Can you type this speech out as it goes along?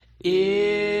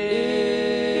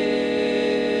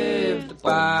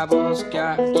Bible's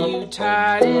got you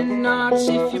tied in knots.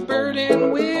 If you're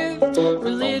burdened with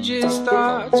religious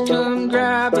thoughts, come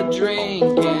grab a drink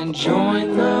and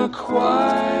join the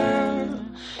choir.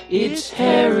 It's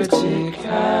Heretic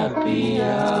Happy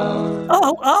Hour.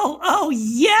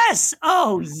 Yes.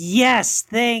 Oh, yes.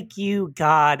 Thank you,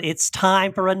 God. It's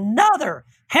time for another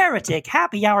Heretic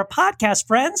Happy Hour podcast,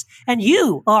 friends, and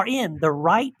you are in the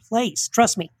right place.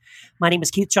 Trust me. My name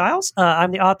is Keith Giles. I'm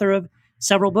the author of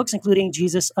several books, including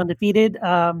Jesus Undefeated,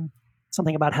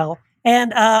 something about hell.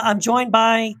 And I'm joined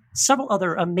by several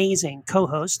other amazing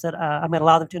co-hosts that I'm going to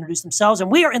allow them to introduce themselves.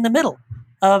 And we are in the middle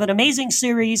of an amazing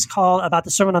series called about the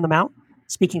Sermon on the Mount,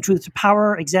 speaking truth to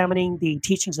power, examining the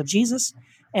teachings of Jesus.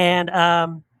 And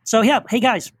hey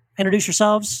guys, introduce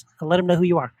yourselves and let them know who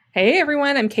you are. Hey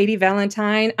everyone, I'm Katie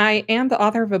Valentine. I am the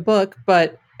author of a book,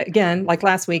 but again, like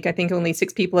last week, I think only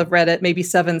 6 people have read it, maybe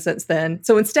 7 since then.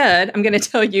 So instead, I'm going to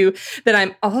tell you that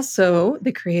I'm also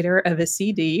the creator of a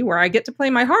CD where I get to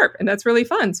play my harp, and that's really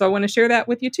fun. So I want to share that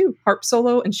with you too. Harp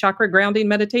solo and chakra grounding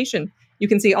meditation. You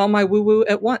can see all my woo-woo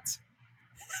at once.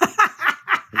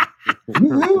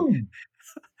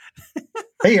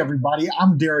 Hey everybody,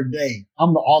 I'm Derek Day.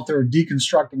 I'm the author of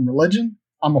Deconstructing Religion.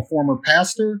 I'm a former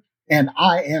pastor, and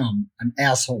I am an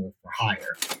asshole for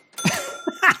hire.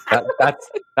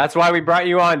 That's why we brought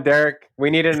you on, Derek. We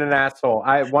needed an asshole.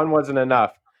 One wasn't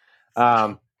enough.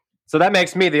 So that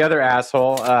makes me the other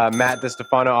asshole, Matt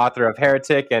DiStefano, author of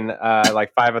Heretic and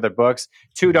like 5 other books.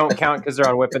 2 don't count because they're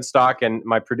on Whip and Stock, and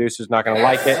my producer's not going to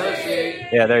like it.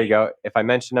 Yeah, there you go, if I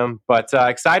mention them. But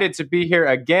excited to be here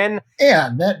again.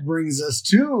 And that brings us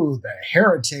to the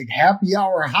Heretic Happy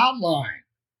Hour Hotline.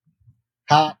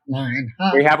 Hotline.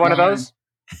 We have one of those?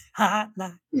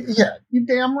 Hotline. Yeah, you're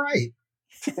damn right.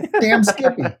 Damn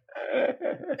Skippy.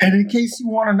 And in case you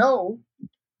want to know,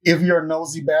 if you're a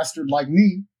nosy bastard like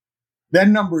me, that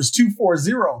number is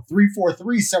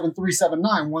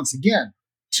 240-343-7379. Once again,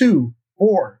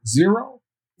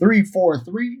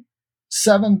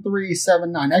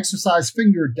 240-343-7379. Exercise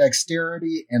finger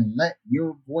dexterity and let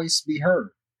your voice be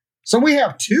heard. So we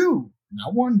have 2,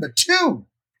 not 1, but 2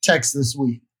 texts this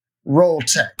week. Roll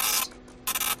text.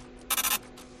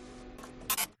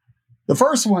 The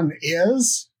first one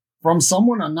is from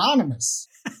someone anonymous.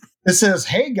 It says,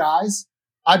 "Hey guys,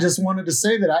 I just wanted to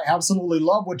say that I absolutely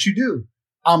love what you do.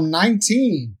 I'm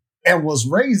 19 and was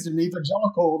raised in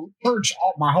evangelical church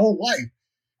my whole life.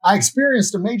 I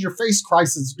experienced a major faith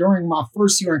crisis during my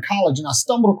first year in college, and I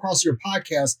stumbled across your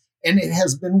podcast, and it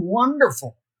has been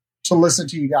wonderful to listen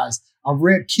to you guys. I've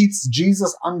read Keith's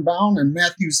Jesus Unbound and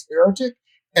Matthew's Heretic,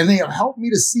 and they have helped me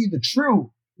to see the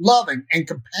true, loving, and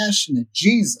compassionate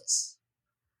Jesus.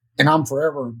 And I'm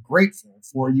forever grateful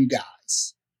for you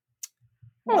guys."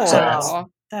 Wow. So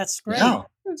that's great. Yeah.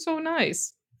 That's so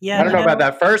nice. Yeah, I don't know about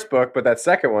that first book, but that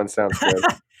second one sounds good.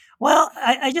 Well,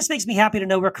 it just makes me happy to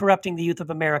know we're corrupting the youth of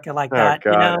America like Oh, that.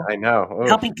 God, I know. Oof.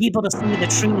 Helping people to see the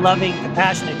true, loving,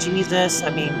 compassionate Jesus.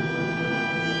 I mean,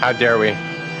 how dare we?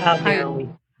 How dare we?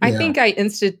 I think I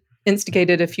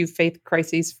instigated a few faith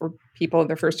crises for people in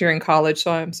their first year in college.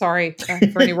 So I'm sorry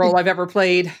for any role I've ever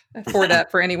played for that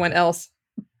for anyone else.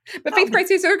 But faith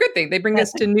crises are a good thing. They bring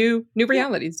us to new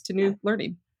realities, to new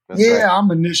learning. That's right.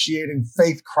 I'm initiating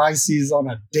faith crises on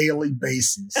a daily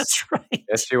basis. That's right.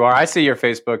 Yes, you are. I see your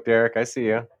Facebook, Derek. I see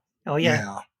you. Oh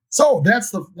yeah. So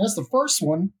that's the first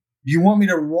one. Do you want me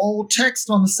to roll text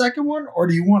on the second one, or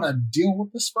do you want to deal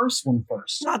with this first one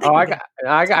first? No, I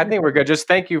think we're good. Just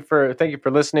thank you for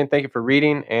listening. Thank you for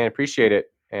reading, and appreciate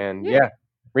it. And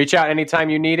reach out anytime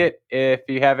you need it if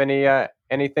you have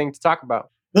anything to talk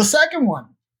about. The second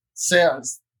one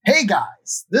says, "Hey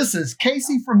guys, this is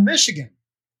Casey from Michigan."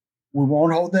 We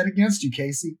won't hold that against you,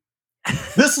 Casey.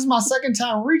 "This is my second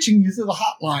time reaching you through the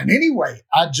hotline. Anyway,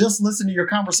 I just listened to your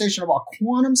conversation about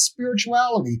quantum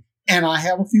spirituality, and I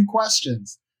have a few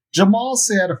questions. Jamal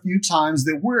said a few times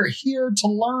that we're here to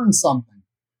learn something.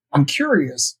 I'm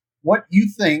curious what you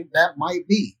think that might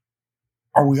be.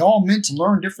 Are we all meant to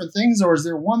learn different things, or is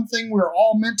there one thing we're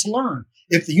all meant to learn?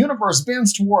 If the universe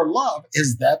bends toward love,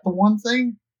 is that the one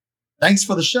thing? Thanks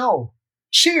for the show.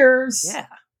 Cheers." Yeah.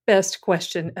 Best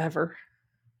question ever.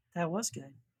 That was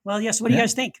good. Well, yes. What do you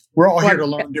guys think? We're all here to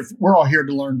learn We're all here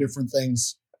to learn different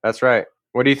things. That's right.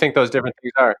 What do you think those different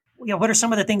things are? Yeah. What are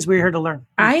some of the things we're here to learn?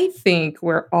 I think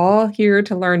we're all here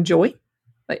to learn joy,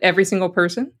 like every single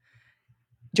person.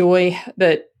 Joy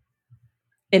that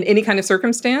in any kind of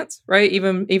circumstance, right?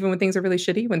 Even when things are really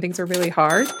shitty, when things are really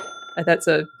hard, that's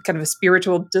a kind of a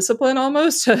spiritual discipline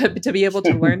almost to be able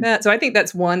to learn that. So I think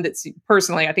that's one that's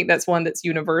personally, I think that's one that's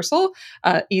universal,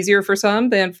 easier for some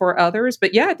than for others.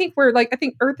 But yeah, I think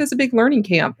Earth is a big learning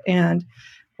camp, and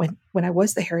when I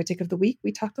was the heretic of the week,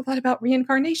 we talked a lot about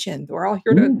reincarnation. We're all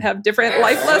here to have different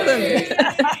life lessons.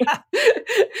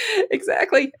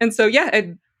 Exactly. And so, yeah,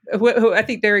 I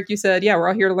think, Derek, you said, yeah, we're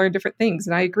all here to learn different things.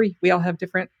 And I agree. We all have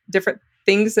different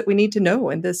things that we need to know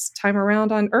in this time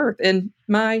around on Earth, in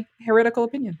my heretical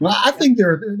opinion. Well, I think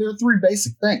there are three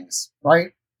basic things,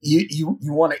 right? You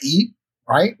want to eat,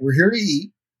 right? We're here to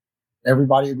eat.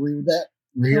 Everybody agree with that?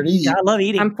 We're here to eat. I love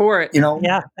eating. I'm for it. You know,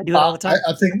 Yeah, I do it all the time.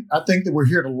 I think that we're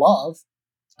here to love.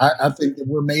 I think that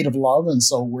we're made of love, and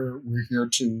so we're here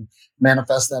to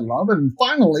manifest that love. And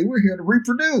finally, we're here to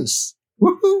reproduce.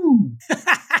 Woohoo!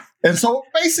 And so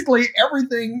basically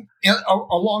everything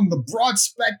along the broad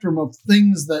spectrum of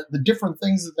things, that the different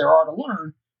things that there are to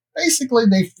learn, basically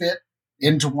they fit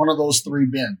into one of those three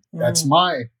bins. That's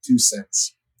my 2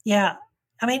 cents. Yeah.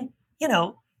 I mean,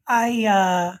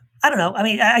 I don't know. I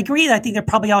mean, I agree. I think they're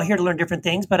probably all here to learn different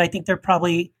things, but I think they're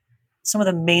probably some of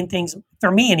the main things for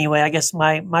me anyway. I guess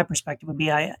my perspective would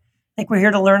be, I think we're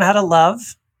here to learn how to love.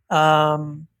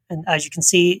 And as you can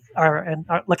see,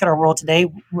 look at our world today,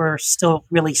 we're still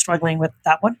really struggling with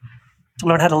that one, to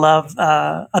learn how to love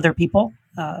other people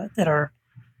that are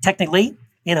technically,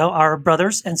 our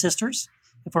brothers and sisters,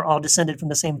 if we're all descended from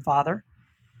the same father.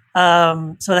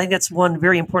 So I think that's one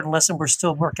very important lesson we're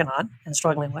still working on and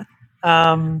struggling with.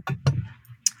 But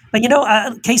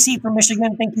Casey from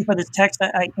Michigan, thank you for this text.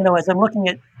 As I'm looking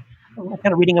at, I'm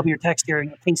kind of reading over your text here,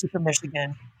 Casey from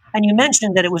Michigan, and you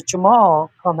mentioned that it was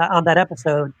Jamal on that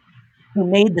episode who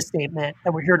made the statement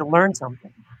that we're here to learn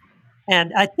something.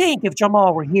 And I think if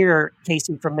Jamal were here,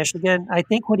 Casey from Michigan, I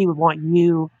think what he would want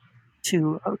you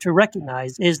to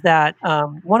recognize is that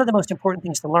one of the most important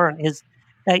things to learn is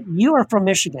that you are from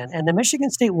Michigan, and the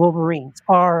Michigan State Wolverines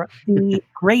are the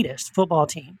greatest football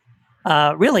team,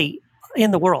 really,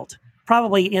 in the world,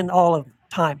 probably in all of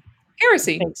time.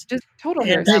 Heresy, just total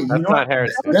heresy. Hey, That's not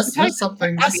heresy. That's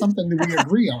something that we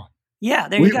agree on. Yeah,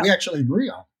 there you go. We actually agree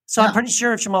on. So I'm pretty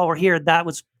sure if Jamal were here,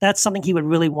 that's something he would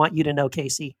really want you to know,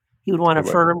 Casey. He would want to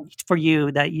affirm for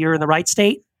you that you're in the right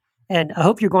state, and I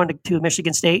hope you're going to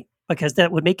Michigan State, because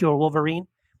that would make you a Wolverine.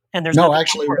 And there's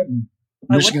actually, it wouldn't.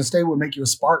 Michigan State would make you a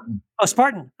Spartan. Oh,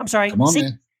 Spartan. I'm sorry. Come on,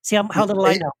 man. See how little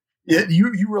I know. Yeah,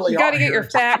 you really you got to get your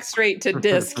facts straight to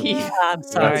disc. I'm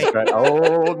sorry. That's right.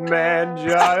 Old man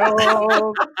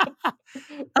Giles.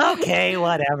 Okay,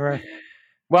 whatever.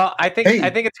 Well, I think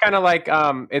it's kind of like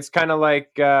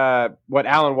what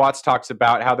Alan Watts talks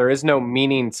about, how there is no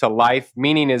meaning to life.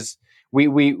 Meaning is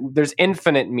there's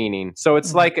infinite meaning. So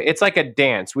it's like a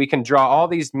dance. We can draw all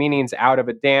these meanings out of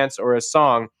a dance or a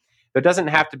song. There doesn't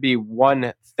have to be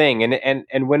one thing.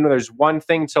 And when there's one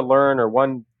thing to learn or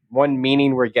one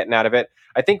meaning we're getting out of it,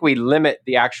 I think we limit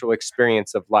the actual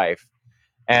experience of life.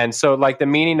 And so, like, the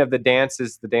meaning of the dance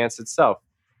is the dance itself.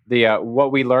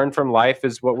 What we learn from life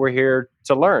is what we're here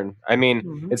to learn. I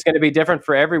mean, it's going to be different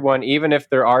for everyone, even if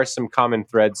there are some common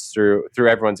threads through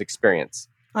everyone's experience.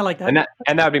 I like that.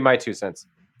 And that would be my 2 cents.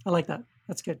 I like that.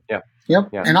 That's good. Yeah.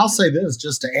 Yep. Yeah. And I'll say this,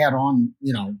 just to add on,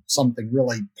 something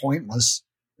really pointless,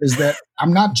 is that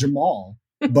I'm not Jamal,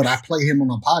 but I play him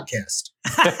on a podcast.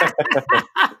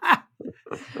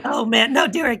 Oh man, no,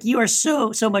 Derek, you are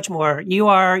so much more. You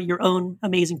are your own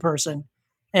amazing person,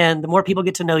 and the more people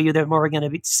get to know you, the more we're going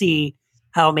to see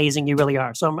how amazing you really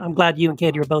are. So I'm glad you and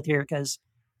Katie are both here, because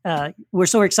we're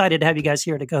so excited to have you guys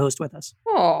here to co-host with us.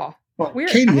 Oh, well,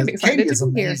 Katie is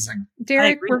amazing.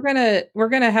 Derek, we're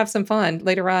gonna have some fun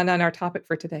later on our topic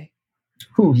for today.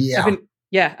 Oh yeah.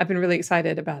 I've been really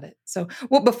excited about it. So,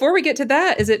 well, before we get to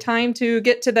that, is it time to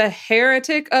get to the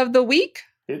heretic of the week?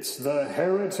 It's the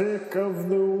heretic of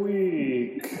the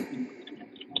week.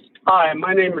 Hi,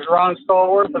 my name is Ron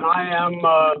Stallworth, and I am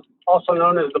also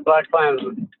known as the Black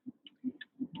Klansman.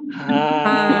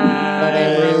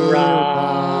 Hi,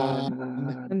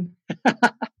 Ron.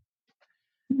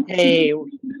 Hey,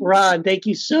 Ron, thank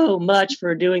you so much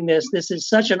for doing this. This is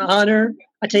such an honor.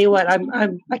 I tell you what, I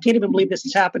can't even believe this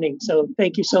is happening. So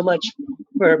thank you so much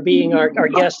for being our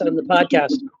guest on the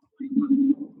podcast.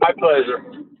 My pleasure.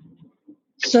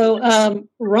 So,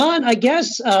 Ron, I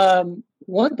guess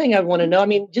one thing I want to know, I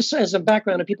mean, just as a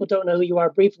background, if people don't know who you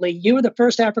are briefly, you were the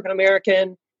first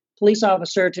African-American police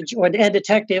officer to join, and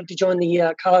detective to join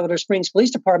the Colorado Springs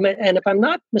Police Department. And if I'm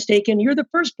not mistaken, you're the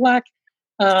first Black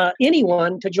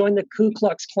anyone to join the Ku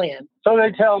Klux Klan. So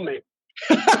they tell me.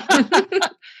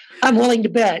 I'm willing to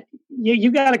bet.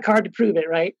 You got a card to prove it,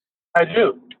 right? I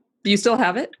do. Do you still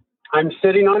have it? I'm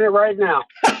sitting on it right now.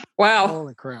 Wow.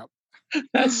 Holy crap.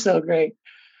 That's so great.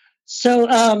 So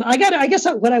I guess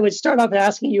what I would start off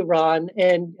asking you, Ron,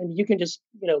 and you can just,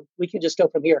 we can just go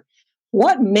from here.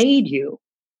 What made you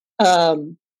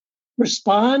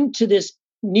respond to this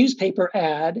newspaper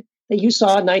ad that you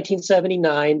saw in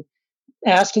 1979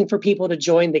 asking for people to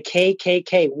join the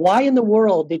KKK. Why in the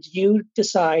world did you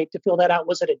decide to fill that out?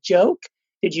 Was it a joke?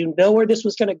 Did you know where this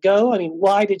was going to go? I mean,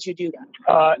 why did you do that?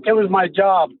 It was my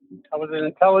job. I was an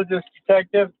intelligence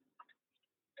detective.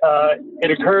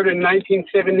 It occurred in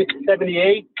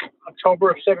 1978, October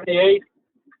of 78.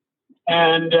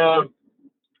 And I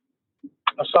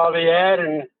saw the ad,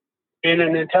 and being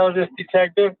an intelligence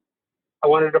detective, I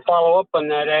wanted to follow up on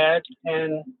that ad,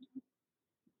 and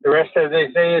the rest, as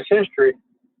they say, is history.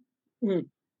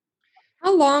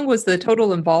 How long was the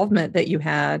total involvement that you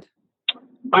had?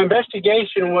 My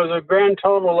investigation was a grand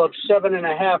total of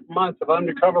 7.5 months of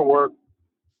undercover work,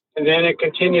 and then it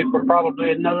continued for probably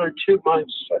another 2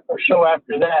 months or so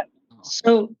after that.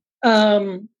 So,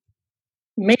 man,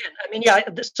 I mean, yeah.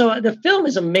 So the film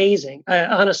is amazing.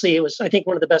 Honestly, it was, I think,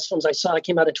 one of the best films I saw. It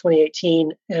came out in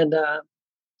 2018, and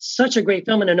such a great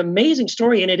film and an amazing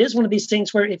story. And it is one of these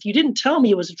things where if you didn't tell me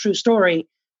it was a true story,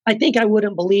 I think I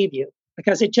wouldn't believe you,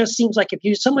 because it just seems like if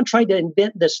someone tried to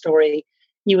invent this story,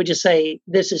 you would just say,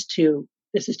 this is too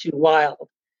wild.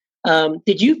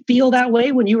 Did you feel that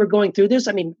way when you were going through this?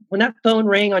 I mean, when that phone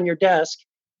rang on your desk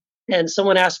and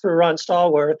someone asked for Ron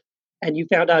Stallworth and you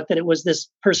found out that it was this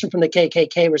person from the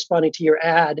KKK responding to your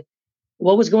ad,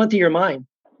 what was going through your mind?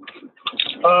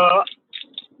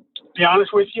 Be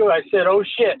honest with you, I said, oh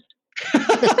shit.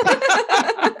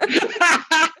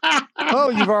 Oh,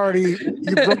 you've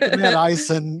broken that ice,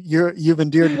 and you've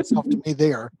endeared yourself to me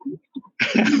there.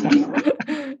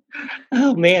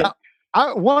 Oh man.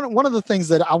 Now, one of the things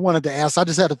that I wanted to ask, I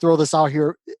just had to throw this out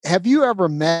here. Have you ever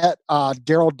met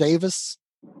Daryl Davis?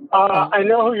 I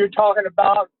know who you're talking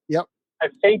about. Yep. I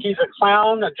think he's a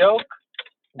clown, a joke.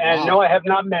 And no, I have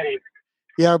not met him.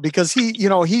 Yeah, because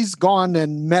he's gone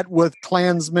and met with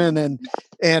Klansmen, and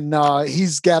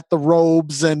he's got the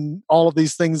robes and all of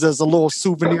these things as a little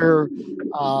souvenir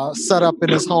set up in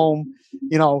his home.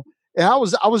 And I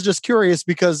was just curious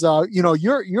because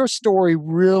your story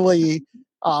really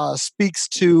speaks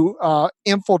to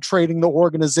infiltrating the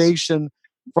organization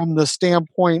from the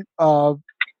standpoint of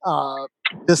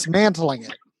dismantling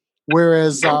it,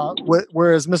 whereas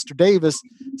Mr. Davis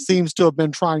seems to have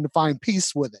been trying to find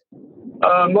peace with it.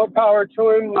 More power to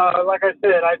him. Like I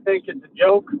said, I think it's a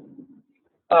joke.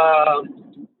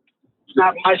 It's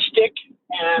not my shtick,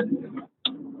 and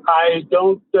I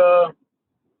don't.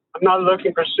 I'm not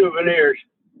looking for souvenirs.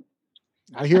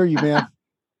 I hear you, man.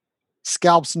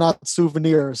 Scalps, not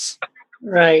souvenirs.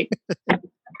 Right.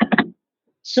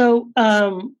 So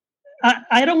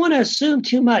I don't want to assume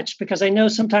too much, because I know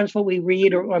sometimes what we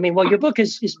read, your book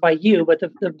is by you, but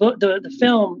the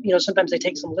film, sometimes they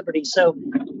take some liberties. So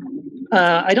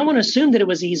I don't want to assume that it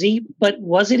was easy, but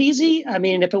was it easy? I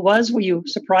mean, if it was, were you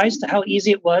surprised at how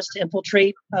easy it was to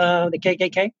infiltrate the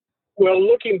KKK? Well,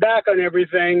 looking back on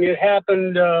everything, it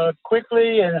happened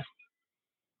quickly, and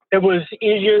it was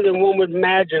easier than one would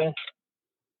imagine,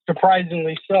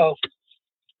 surprisingly so.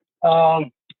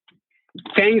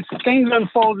 Things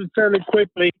unfolded fairly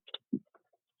quickly,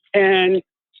 and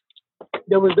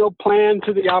there was no plan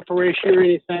to the operation or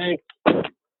anything,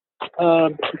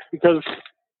 because,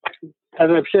 as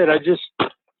I've said, I just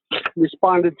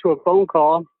responded to a phone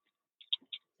call,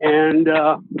 and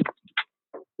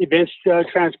events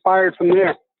transpired from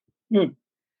there.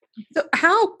 So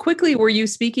how quickly were you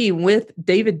speaking with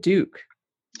David Duke?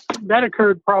 That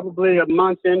occurred probably a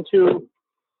month into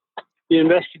the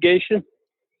investigation.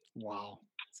 Wow.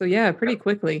 So yeah, pretty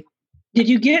quickly. Did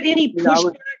you get any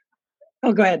pushback?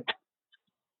 Oh, go ahead.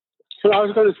 So I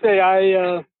was going to say,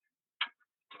 I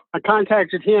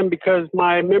contacted him because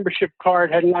my membership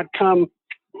card had not come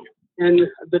in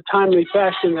the timely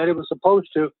fashion that it was supposed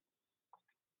to.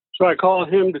 So I called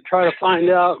him to try to find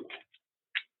out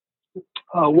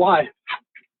why.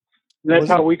 That's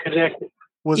how we connected.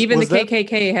 Even the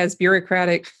KKK has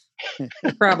bureaucratic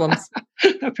problems.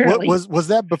 Apparently. Was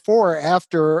that before or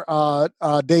after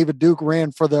David Duke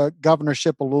ran for the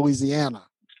governorship of Louisiana?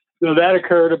 No, that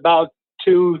occurred about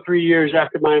 2-3 years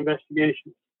after my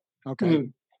investigation. Okay.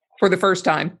 For the first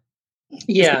time.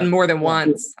 Yeah. More than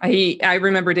once. I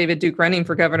remember David Duke running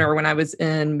for governor when I was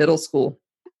in middle school.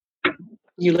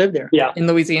 You lived there? Yeah. In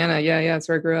Louisiana. Yeah, that's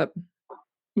where I grew up.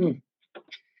 Yeah,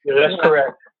 that's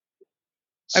correct.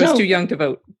 I was too young to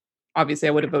vote. Obviously,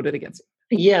 I would have voted against it.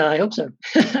 Yeah, I hope so.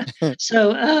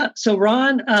 So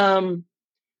Ron,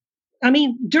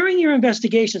 during your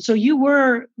investigation, so you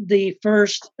were the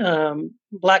first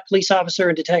Black police officer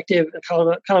and detective at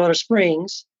Colorado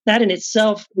Springs. That in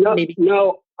itself, maybe.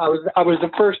 No, I was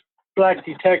the first Black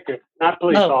detective, not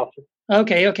police officer.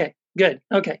 Okay, good.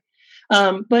 Okay.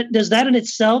 But does that in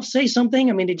itself say something?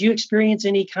 I mean, did you experience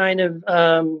any kind of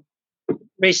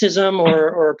racism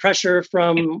or pressure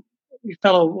from your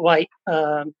fellow white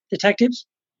detectives?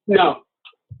 No,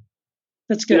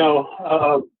 That's good.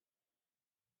 no.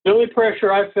 The only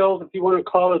pressure I felt, if you want to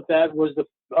call it that, was the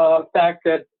fact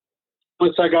that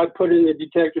once I got put in the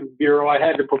detective bureau, I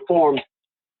had to perform.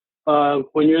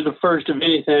 When you're the first of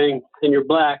anything and you're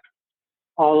black,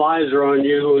 all eyes are on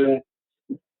you,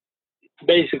 and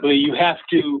basically you have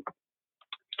to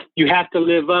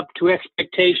live up to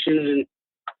expectations and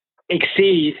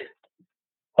exceed.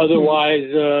 Otherwise,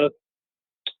 the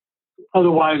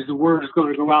word is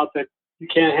going to go out that you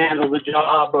can't handle the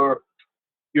job or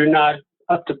you're not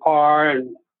up to par,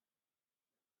 and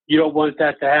you don't want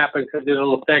that to happen because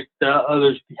it'll affect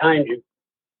others behind you.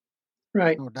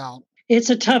 Right. No doubt. It's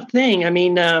a tough thing. I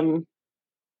mean,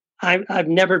 I've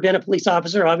never been a police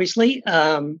officer, obviously,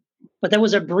 but there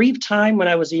was a brief time when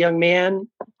I was a young man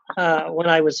when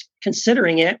I was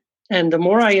considering it. And the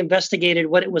more I investigated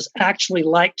what it was actually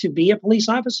like to be a police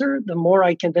officer, the more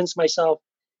I convinced myself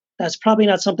that's probably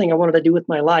not something I wanted to do with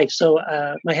my life. So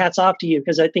my hat's off to you,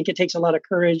 because I think it takes a lot of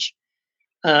courage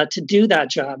to do that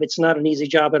job. It's not an easy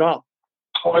job at all.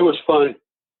 Oh, it was fun.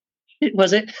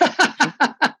 Was it?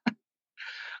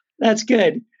 That's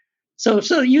good. So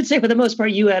you'd say for the most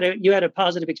part you had a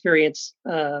positive experience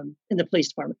in the police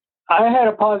department. I had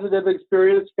a positive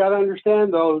experience. Got to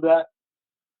understand though that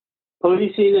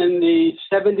policing in the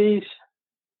 70s,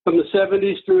 from the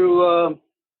 70s through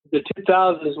the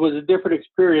 2000s, was a different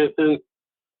experience than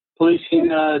policing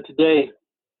today.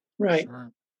 Right.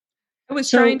 Sure. I was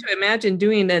trying to imagine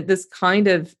doing this kind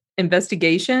of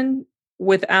investigation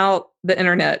without the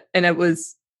internet, and it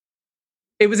was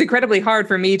incredibly hard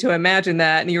for me to imagine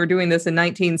that. And you were doing this in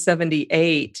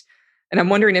 1978, and I'm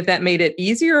wondering if that made it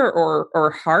easier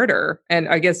or harder. And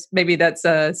I guess maybe that's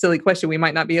a silly question we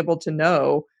might not be able to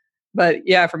know. But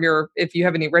yeah, if you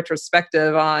have any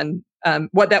retrospective on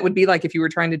what that would be like if you were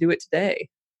trying to do it today.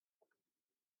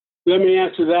 Let me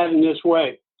answer that in this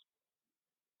way.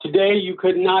 Today, you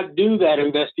could not do that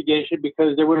investigation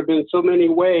because there would have been so many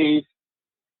ways.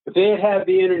 If they had had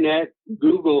the internet,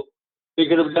 Google, they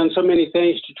could have done so many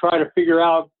things to try to figure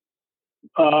out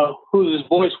who this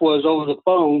voice was over the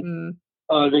phone.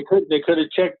 They could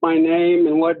have checked my name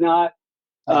and whatnot.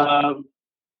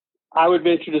 I would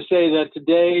venture to say that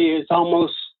today it's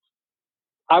almost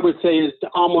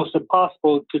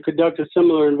impossible to conduct a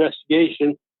similar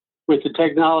investigation with the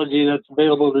technology that's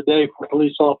available today for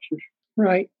police officers.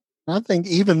 Right. I think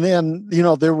even then,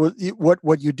 there was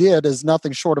what you did is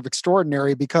nothing short of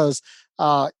extraordinary, because,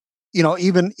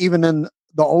 even in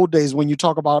the old days, when you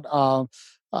talk about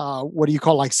what do you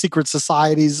call, like, secret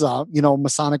societies,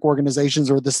 Masonic organizations,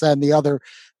 or this, that, and the other,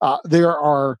 there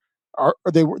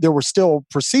were still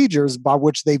procedures by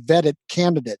which they vetted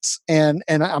candidates, and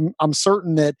I'm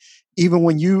certain that even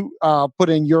when you put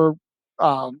in your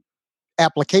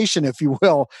application, if you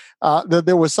will, that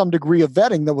there was some degree of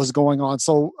vetting that was going on.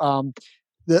 So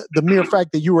the mere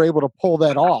fact that you were able to pull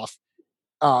that off,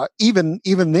 even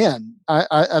then,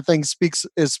 I think speaks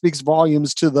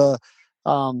volumes to the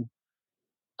I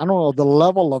don't know, the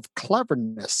level of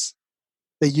cleverness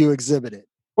that you exhibited.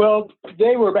 Well,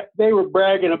 they were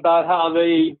bragging about how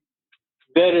they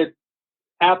vetted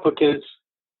applicants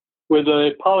with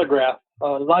a polygraph,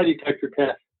 lie detector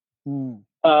test.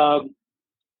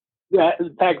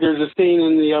 In fact, there's a scene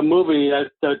in the movie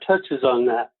that touches on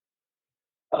that.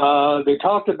 They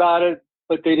talked about it,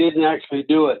 but they didn't actually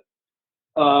do it.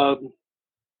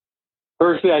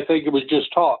 Personally, I think it was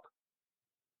just talk.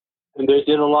 And they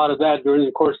did a lot of that during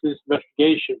the course of this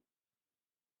investigation.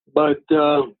 But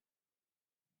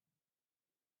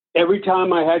every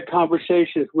time I had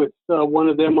conversations with one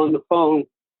of them on the phone,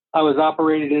 I was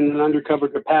operating in an undercover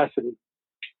capacity.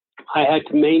 I had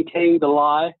to maintain the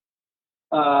lie.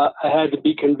 I had to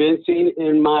be convincing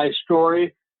in my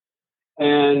story,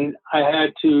 and I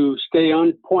had to stay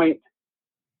on point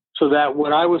so that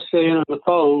what I was saying on the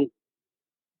phone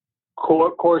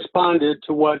corresponded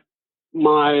to what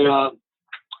my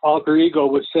alter ego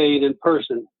was saying in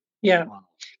person. Yeah.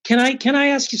 Can I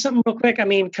ask you something real quick? I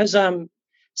mean, because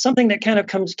something that kind of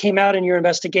came out in your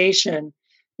investigation,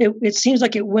 it seems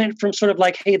like it went from sort of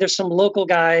like, hey, there's some local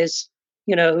guys,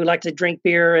 who like to drink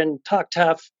beer and talk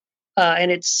tough.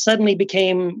 And it suddenly you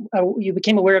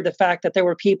became aware of the fact that there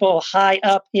were people high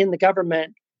up in the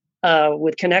government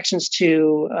with connections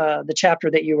to the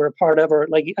chapter that you were a part of, or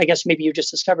like, I guess maybe you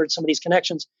just discovered some of these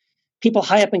connections. People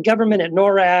high up in government at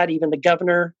NORAD, even the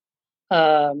governor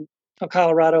of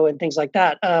Colorado and things like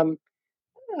that.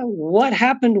 What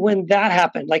happened when that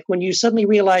happened? Like when you suddenly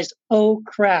realized, oh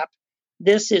crap,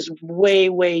 this is way,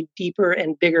 way deeper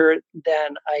and bigger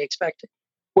than I expected.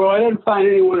 Well, I didn't find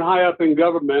anyone high up in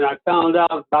government. I found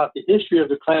out about the history of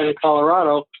the Klan in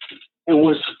Colorado, and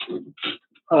was in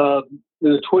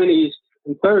the 20s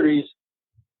and 30s,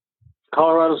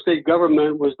 Colorado state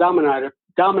government was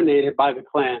dominated by the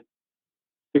Klan.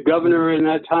 The governor in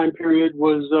that time period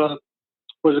was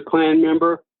a Klan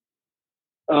member.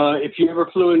 If you ever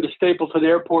flew into Stapleton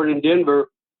Airport in Denver,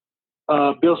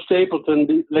 Bill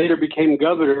Stapleton later became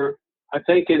governor, I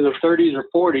think in the 30s or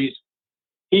 40s.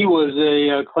 He was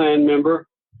a Klan member.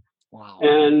 Wow.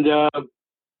 And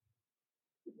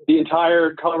the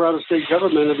entire Colorado state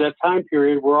government of that time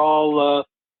period were all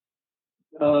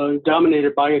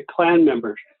dominated by Klan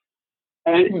members.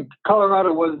 And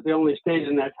Colorado wasn't the only state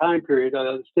in that time period.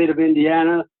 The state of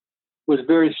Indiana was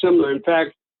very similar. In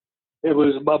fact, it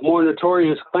was a more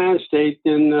notorious Klan state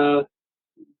than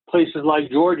places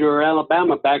like Georgia or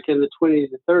Alabama back in the 20s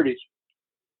and 30s.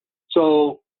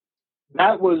 So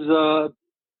that was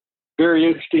very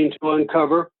interesting to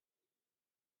uncover.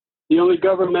 The only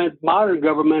modern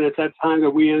government at that time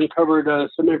that we uncovered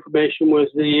some information was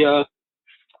the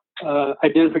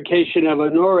identification of a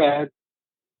NORAD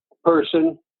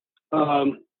person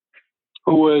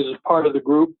who was part of the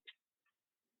group.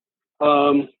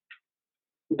 That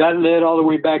led all the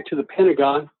way back to the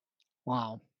Pentagon.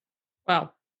 Wow.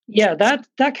 Yeah,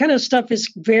 that kind of stuff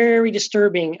is very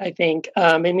disturbing, I think.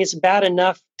 I mean, it's bad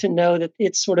enough to know that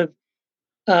it's sort of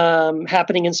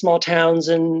happening in small towns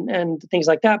and things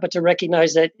like that, but to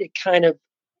recognize that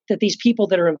that these people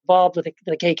that are involved with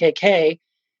the KKK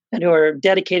and who are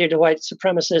dedicated to white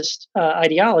supremacist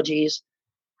ideologies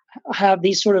have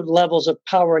these sort of levels of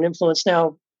power and influence.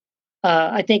 Now,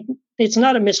 I think it's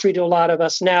not a mystery to a lot of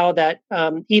us now that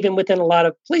even within a lot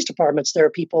of police departments, there are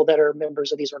people that are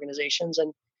members of these organizations.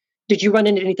 And did you run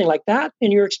into anything like that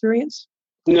in your experience?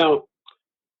 No,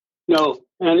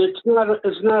 and it's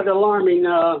not alarming.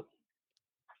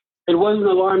 It wasn't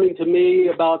alarming to me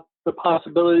about the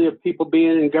possibility of people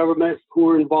being in government who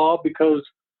were involved, because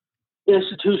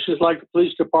institutions like the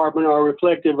police department are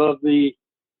reflective of the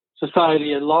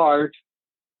society at large,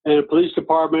 and the police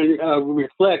department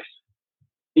reflects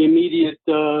the immediate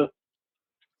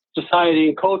society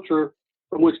and culture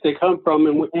from which they come from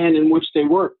and in which they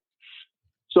work.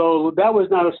 So that was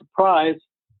not a surprise.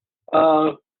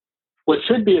 What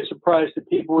should be a surprise to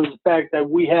people is the fact that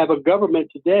we have a government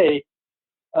today,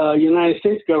 United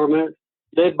States government,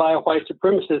 led by a white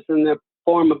supremacist in the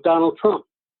form of Donald Trump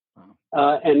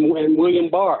and William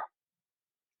Barr.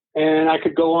 And I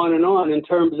could go on in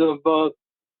terms of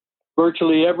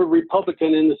virtually every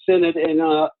Republican in the Senate and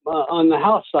on the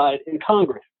House side in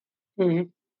Congress. Mm-hmm.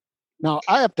 Now,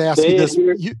 I have to ask you this.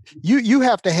 You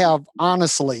have to have,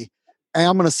 honestly, and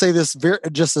I'm going to say this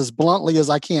just as bluntly as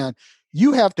I can,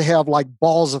 you have to have like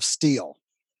balls of steel,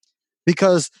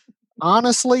 because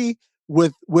honestly,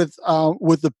 with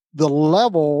the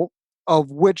level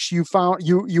of which you found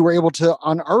you were able to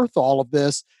unearth all of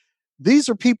this, these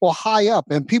are people high up,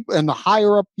 and the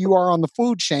higher up you are on the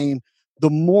food chain, the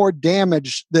more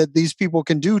damage that these people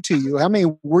can do to you. I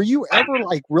mean, were you ever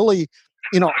like really,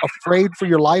 afraid for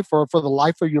your life or for the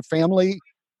life of your family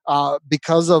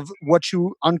because of what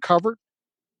you uncovered?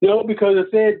 No, because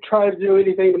if they had tried to do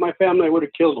anything to my family, I would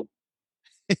have killed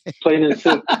them. Plain and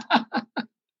simple.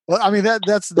 Well, I mean,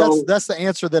 that's the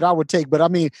answer that I would take. But I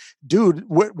mean, dude,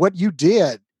 what you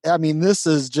did, I mean, this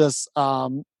is just,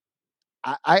 I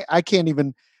can't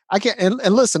even,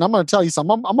 and listen, I'm going to tell you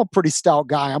something. I'm a pretty stout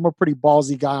guy. I'm a pretty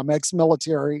ballsy guy. I'm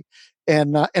ex-military,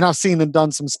 and I've seen and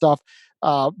done some stuff.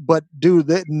 But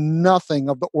dude, nothing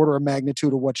of the order of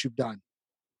magnitude of what you've done.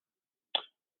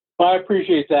 Well, I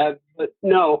appreciate that, but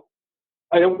no,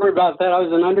 I don't worry about that. I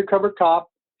was an undercover cop.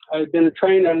 I had been a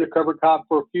trained undercover cop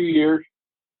for a few years,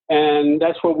 and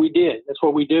that's what we did. That's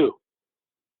what we do.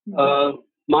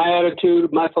 My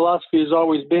attitude, my philosophy has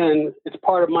always been, it's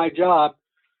part of my job.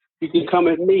 You can come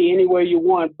at me any way you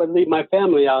want, but leave my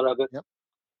family out of it. Yep.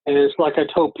 And it's like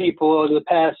I told people in the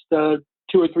past 2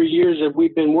 or 3 years that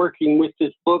we've been working with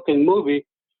this book and movie,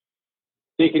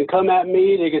 they can come at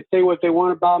me, they can say what they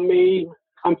want about me.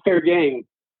 I'm fair game.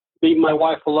 Leave my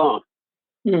wife alone.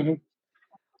 Mm-hmm.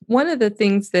 One of the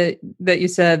things that you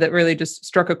said that really just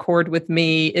struck a chord with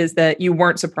me is that you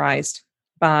weren't surprised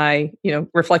by,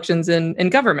 reflections in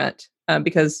government,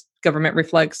 because government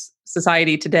reflects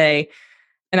society today.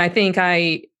 And I think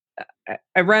I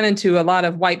run into a lot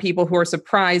of white people who are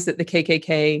surprised that the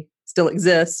KKK still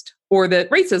exist or that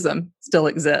racism still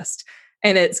exists.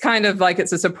 And it's kind of like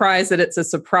it's a surprise that it's a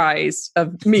surprise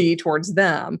of me towards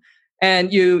them.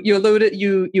 And you alluded,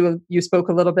 you spoke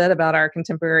a little bit about our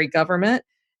contemporary government.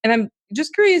 And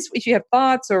just curious if you have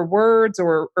thoughts or words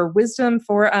or wisdom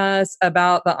for us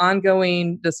about the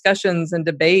ongoing discussions and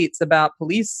debates about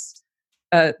police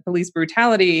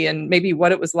brutality, and maybe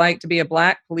what it was like to be a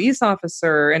Black police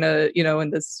officer in in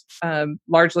this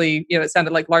largely, it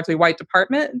sounded like largely white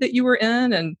department that you were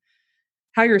in, and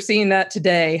how you're seeing that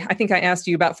today. I think I asked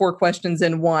you about 4 questions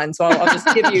in one, so I'll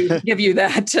just give you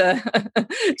that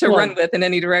to run with in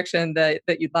any direction that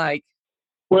you'd like.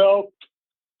 Well,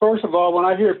 first of all, when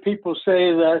I hear people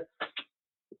say that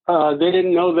they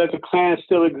didn't know that the Klan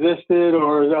still existed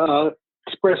or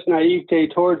express naivete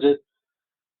towards it,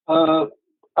 I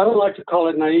don't like to call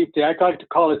it naivete. I like to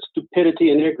call it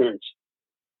stupidity and ignorance.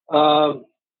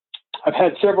 I've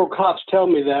had several cops tell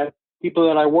me that, people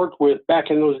that I worked with back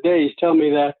in those days tell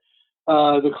me that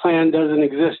the Klan doesn't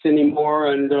exist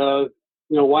anymore, and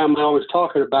why am I always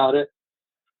talking about it?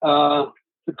 The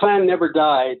Klan never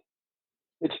died.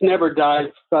 It's never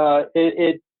died.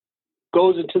 It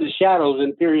goes into the shadows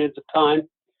in periods of time,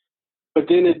 but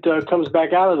then it comes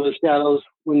back out of the shadows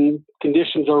when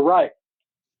conditions are right.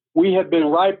 We have been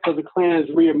ripe for the Klan's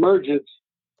reemergence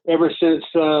ever since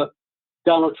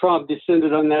Donald Trump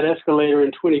descended on that escalator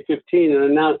in 2015 and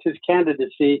announced his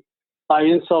candidacy by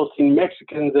insulting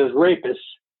Mexicans as rapists.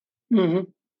 Mm-hmm.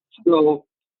 So,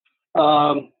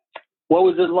 what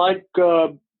was it like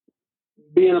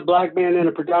being a Black man in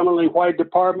a predominantly white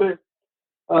department?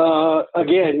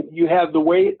 Again, you have the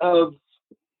weight of,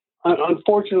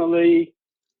 unfortunately,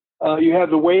 you have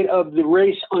the weight of the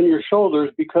race on your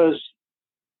shoulders because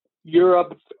you're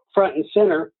up front and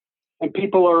center and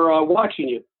people are watching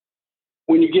you.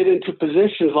 When you get into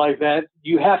positions like that,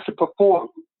 you have to perform.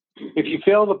 If you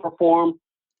fail to perform,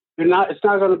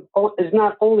 it's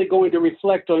not only going to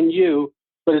reflect on you,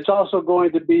 but it's also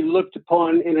going to be looked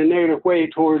upon in a negative way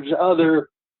towards other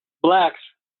Blacks.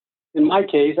 In my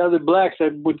case, other Blacks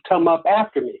that would come up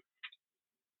after me.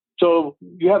 So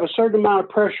you have a certain amount of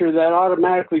pressure that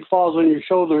automatically falls on your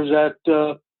shoulders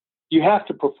that you have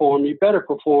to perform. You better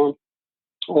perform,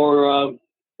 or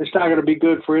it's not going to be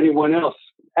good for anyone else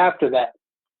after that.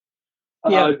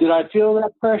 Yeah. Did I feel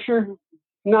that pressure?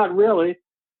 Not really.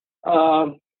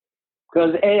 Because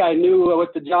I knew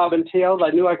what the job entailed.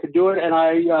 I knew I could do it, and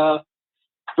I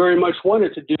very much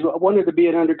wanted to be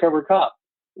an undercover cop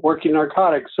working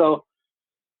narcotics. So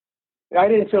I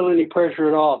didn't feel any pressure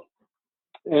at all.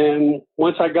 And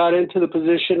once I got into the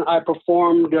position, I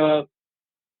performed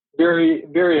very,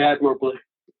 very admirably.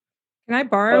 Can I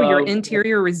borrow your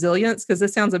interior resilience? Because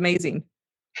this sounds amazing.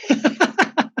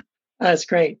 That's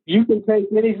great. You can take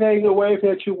anything away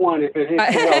that you want if it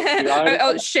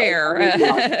helps you.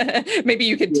 Share. Maybe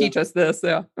you could teach us this.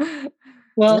 Yeah.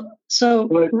 Well, so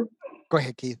go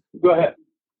ahead, Keith. Go ahead.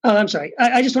 Oh, I'm sorry.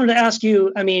 I just wanted to ask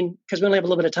you. I mean, because we only have a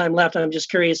little bit of time left. I'm just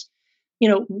curious.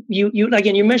 You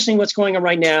again, you're mentioning what's going on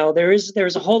right now. There's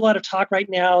a whole lot of talk right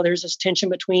now. There's this tension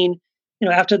between,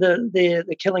 after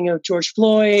the killing of George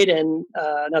Floyd, and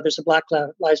now there's a Black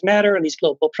Lives Matter and these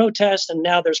global protests, and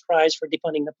now there's cries for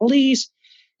defunding the police.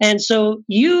 And so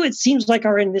it seems like,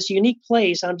 are in this unique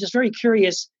place. I'm just very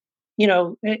curious,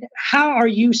 how are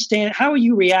you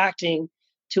reacting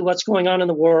to what's going on in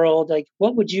the world? Like,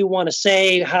 what would you want to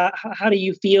say? How do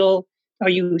you feel? Are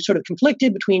you sort of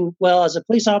conflicted between, well, as a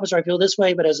police officer, I feel this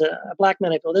way, but as a Black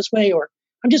man, I feel this way? Or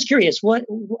I'm just curious,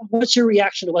 what's your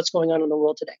reaction to what's going on in the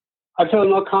world today? I feel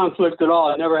no conflict at all.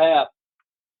 I never have.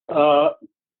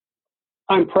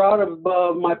 I'm proud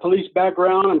of my police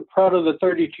background. I'm proud of the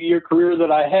 32-year career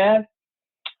that I had.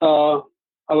 I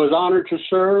was honored to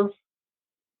serve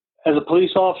as a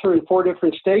police officer in 4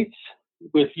 different states,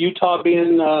 with Utah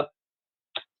being the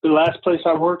last place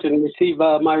I worked and received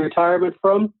my retirement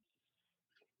from.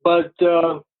 But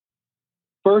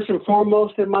first and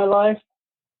foremost in my life,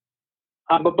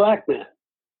 I'm a Black man.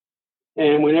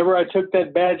 And whenever I took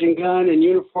that badge and gun and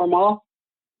uniform off,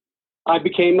 I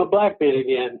became a Black man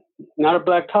again. Not a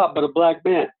Black cop, but a Black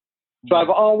man. So I've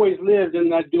always lived in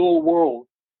that dual world.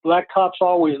 Black cops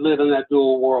always live in that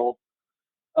dual world.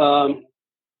 And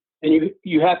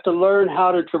you have to learn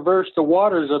how to traverse the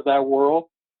waters of that world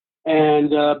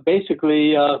and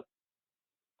basically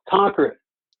conquer it.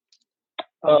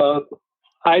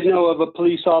 I know of a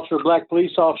Black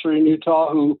police officer in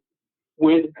Utah who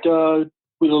went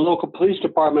with the local police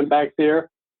department back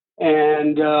there,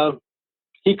 and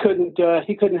he couldn't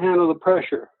handle the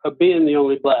pressure of being the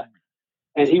only Black,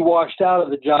 and he washed out of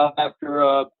the job after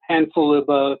a handful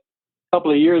of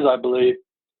couple of years, I believe.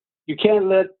 You can't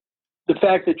let the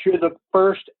fact that you're the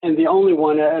first and the only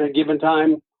one at a given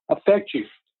time affect you.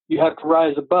 You have to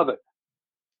rise above it,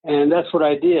 and that's what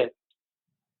I did.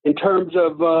 in terms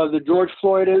of the George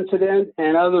Floyd incident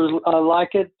and others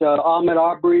like it, Ahmaud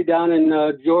Arbery down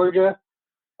in Georgia,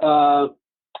 Rayshard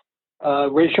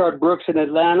Brooks in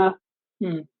Atlanta.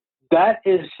 That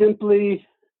is simply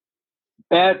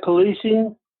bad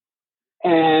policing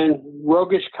and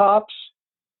roguish cops,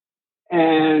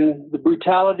 and the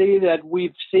brutality that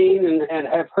we've seen and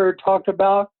have heard talked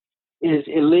about is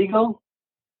illegal.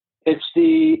 It's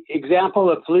the example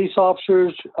of police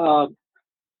officers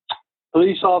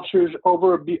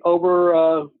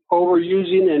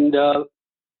overusing and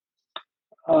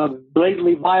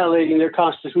blatantly violating their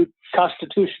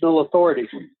constitutional authority.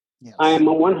 Yes. I am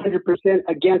 100%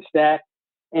 against that,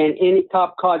 and any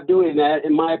cop caught doing that,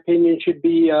 in my opinion, should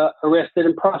be arrested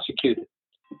and prosecuted.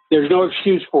 There's no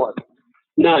excuse for it.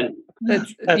 None.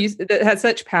 That has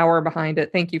such power behind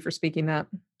it. Thank you for speaking that.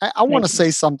 I want to say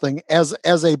something as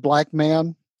a black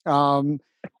man,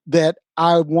 that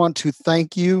I want to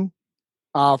thank you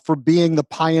for being the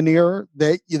pioneer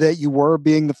that you were,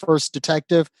 being the first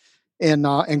detective in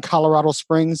Colorado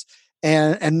Springs,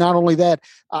 and not only that,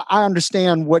 I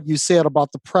understand what you said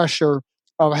about the pressure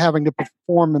of having to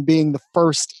perform and being the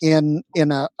first in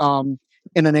an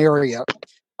area,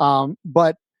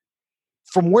 but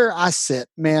from where I sit,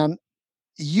 man,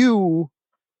 you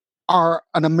are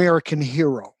an American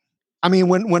hero. I mean,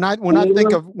 when I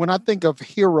think of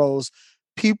heroes,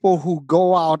 people who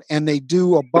go out and they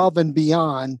do above and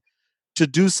beyond to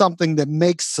do something that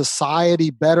makes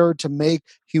society better, to make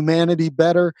humanity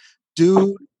better.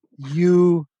 Dude,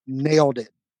 you nailed it.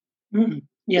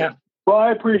 Yeah. Well,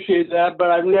 I appreciate that, but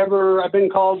I've been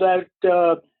called that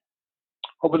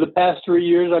over the past 3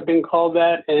 years. I've been called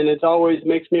that, and it always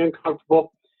makes me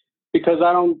uncomfortable because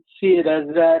I don't see it as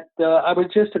that. I was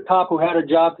just a cop who had a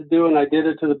job to do, and I did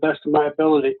it to the best of my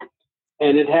ability,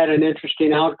 and it had an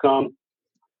interesting outcome.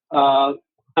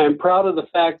 I'm proud of the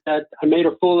fact that I made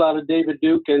a fool out of David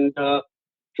Duke and the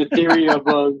theory of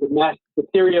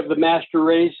the master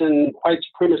race and white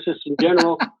supremacists in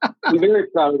general. I'm very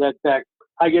proud of that fact.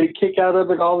 I get a kick out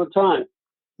of it all the time.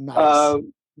 Nice.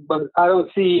 But I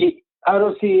don't see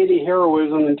any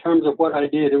heroism in terms of what I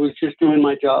did. It was just doing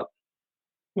my job.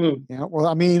 Yeah. Well,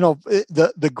 I mean,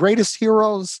 the greatest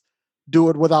heroes do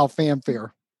it without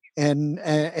fanfare, and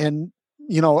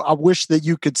I wish that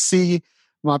you could see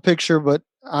my picture, but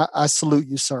I salute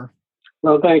you, sir.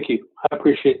 Well, thank you. I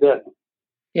appreciate that.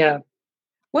 Yeah.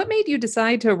 What made you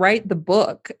decide to write the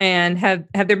book? And have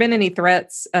there been any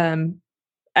threats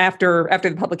after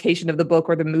the publication of the book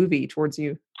or the movie towards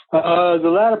you? The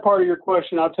latter part of your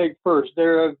question, I'll take first.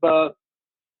 There have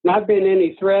not been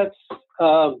any threats.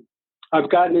 I've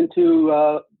gotten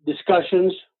into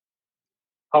discussions.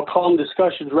 I'll call them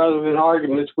discussions rather than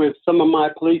arguments with some of my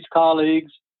police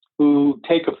colleagues who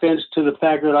take offense to the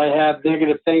fact that I have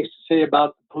negative things to say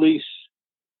about the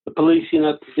policing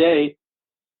of today,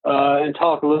 and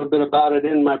talk a little bit about it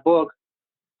in my book.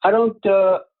 I'm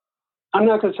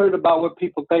not concerned about what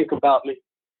people think about me.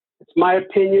 It's my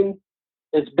opinion.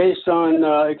 It's based on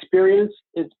experience.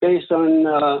 It's based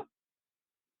on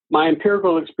my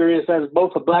empirical experience as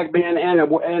both a black man and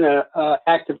a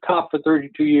active cop for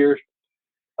 32 years.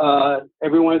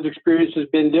 Everyone's experience has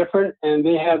been different, and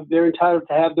they're entitled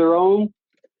to have their own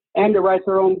and to write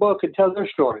their own book and tell their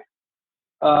story.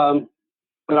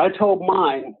 But I told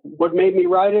mine. What made me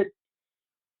write it?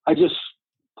 I just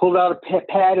pulled out a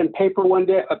pad and pen one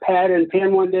day,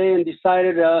 and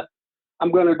decided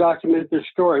I'm going to document this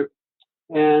story.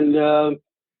 And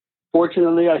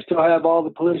fortunately, I still have all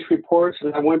the police reports,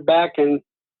 and I went back and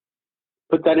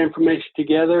put that information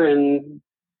together, and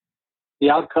the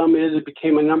outcome is it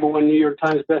became a #1 New York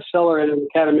Times bestseller and an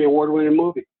Academy Award-winning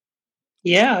movie.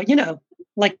 Yeah,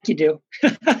 like you do.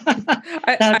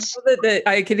 I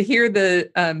can hear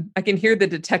the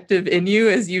detective in you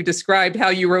as you described how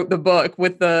you wrote the book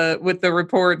with the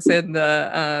reports and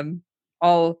the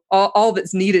all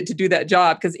that's needed to do that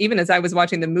job. Because even as I was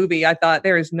watching the movie, I thought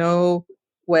there is no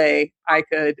way I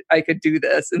could do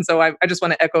this. And so I just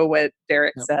want to echo what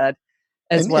Derek said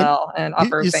as well and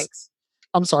offer thanks.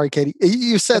 I'm sorry, Katie.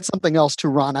 You said something else too,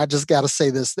 Ron. I just got to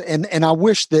say this, and I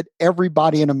wish that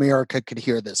everybody in America could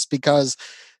hear this, because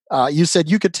you said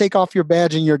you could take off your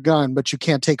badge and your gun, but you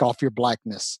can't take off your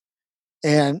blackness.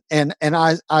 And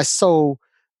I so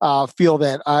feel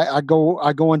that I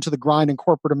go into the grind in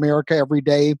corporate America every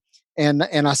day, and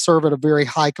I serve at a very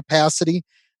high capacity.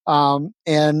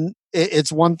 And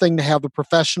it's one thing to have the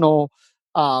professional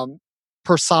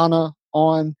persona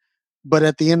on, but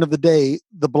at the end of the day,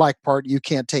 the black part you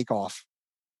can't take off.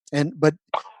 But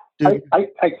dude, I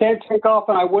can't take off,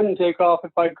 and I wouldn't take off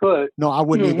if I could. No, I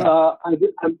wouldn't either.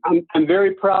 I'm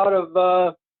very proud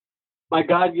of my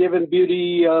God-given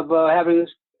beauty of having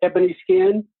ebony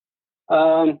skin.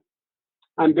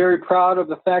 I'm very proud of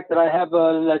the fact that I have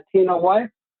a Latino wife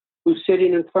who's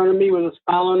sitting in front of me with a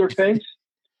smile on her face.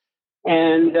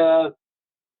 And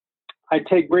I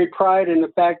take great pride in the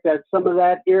fact that some of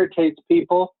that irritates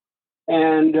people.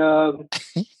 And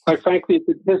quite frankly, if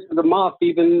it pisses them off,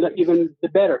 even the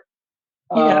better.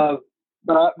 Yeah.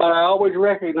 But I always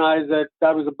recognize that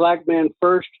I was a black man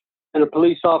first and a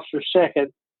police officer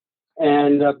second.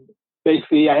 And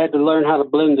basically, I had to learn how to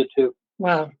blend the two.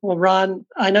 Wow. Well, Ron,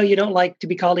 I know you don't like to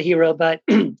be called a hero, but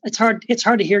it's hard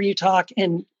to hear you talk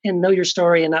and know your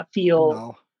story and not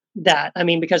feel that. I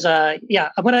mean, because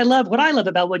what I love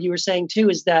about what you were saying too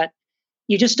is that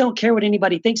you just don't care what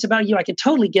anybody thinks about you. I can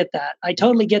totally get that. I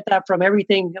totally get that from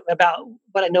everything about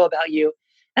what I know about you.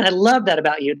 And I love that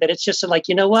about you, that it's just like,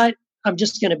 you know what? I'm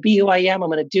just going to be who I am. I'm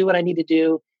going to do what I need to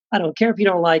do. I don't care if you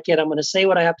don't like it. I'm going to say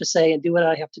what I have to say and do what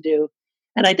I have to do.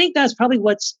 And I think that's probably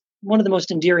what's one of the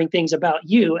most endearing things about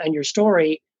you and your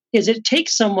story is it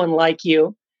takes someone like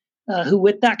you who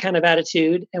with that kind of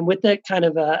attitude and with that kind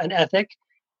of an ethic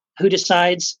who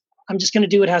decides I'm just going to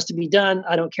do what has to be done.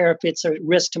 I don't care if it's a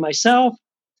risk to myself.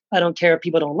 I don't care if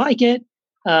people don't like it.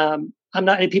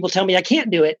 If people tell me I can't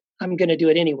do it, I'm going to do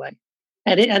it anyway.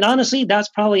 And honestly, that's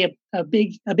probably a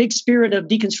big spirit of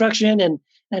deconstruction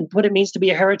and what it means to be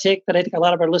a heretic that I think a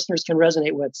lot of our listeners can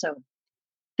resonate with. So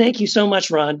thank you so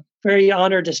much, Ron. Very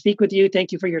honored to speak with you.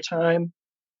 Thank you for your time.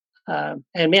 And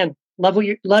man, love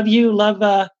your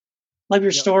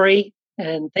story.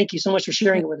 And thank you so much for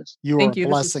sharing it with us. Thank you.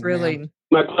 This is really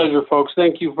my pleasure, folks.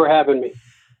 Thank you for having me.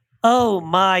 Oh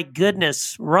my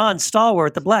goodness. Ron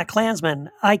Stallworth, the Black Klansman.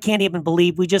 I can't even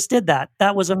believe we just did that.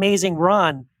 That was amazing,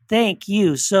 Ron. Thank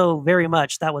you so very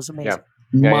much. That was amazing.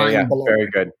 Yeah. Very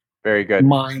good. Very good.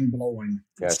 Mind blowing.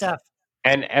 Good stuff.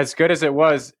 And as good as it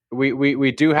was,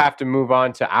 we do have to move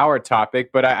on to our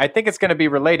topic, but I think it's going to be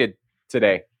related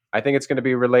today. I think it's going to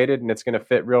be related and it's going to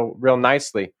fit real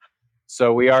nicely.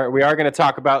 So we are going to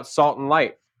talk about salt and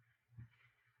light.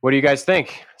 What do you guys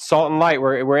think? Salt and light.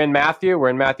 We're in Matthew. We're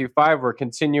in Matthew 5. We're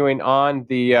continuing on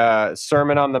the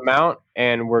Sermon on the Mount,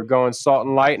 and we're going salt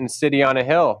and light and city on a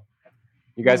hill.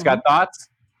 You guys got thoughts?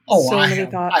 Oh, so I many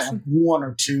have, thoughts. I have one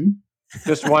or two.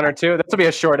 Just one or two? This will be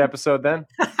a short episode then.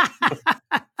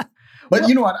 But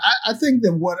you know what? I think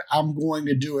that what I'm going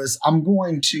to do is I'm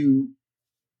going to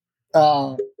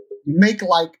make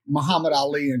like Muhammad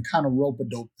Ali and kind of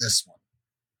rope-a-dope this one.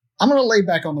 I'm going to lay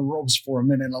back on the ropes for a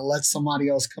minute and let somebody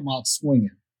else come out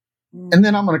swinging. And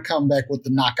then I'm going to come back with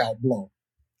the knockout blow.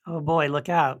 Oh boy, look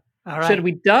out. All right. Should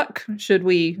we duck? Should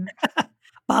we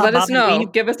let us know?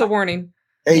 Weave. Give us a warning.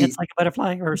 Hey, It's like a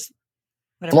butterfly or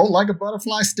whatever. float like a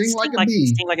butterfly, sting like a bee.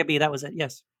 Sting like a bee. That was it.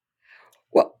 Yes.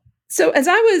 Well, so as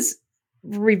I was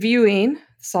reviewing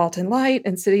Salt and Light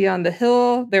and City on the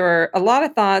Hill, there were a lot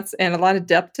of thoughts and a lot of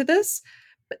depth to this.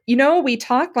 But, we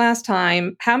talked last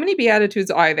time, how many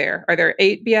Beatitudes are there? Are there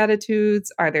 8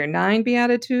 Beatitudes? Are there 9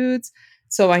 Beatitudes?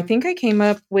 So I think I came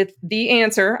up with the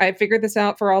answer. I figured this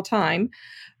out for all time,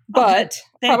 but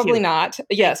probably not.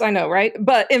 Yes, I know, right?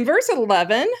 But in verse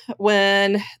 11,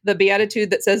 when the Beatitude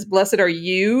that says, "Blessed are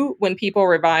you when people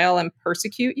revile and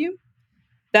persecute you,"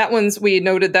 we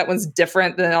noted that one's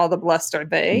different than all the blessed are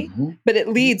they, but it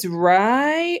leads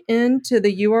right into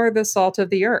the "you are the salt of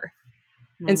the earth."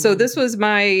 And so this was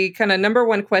my kind of number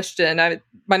one question.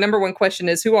 My number one question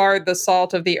is, who are the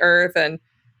salt of the earth? And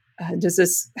does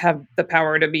this have the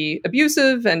power to be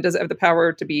abusive? And does it have the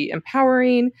power to be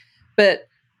empowering? But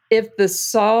if the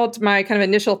salt, my kind of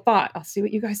initial thought, I'll see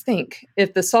what you guys think.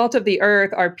 If the salt of the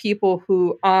earth are people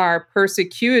who are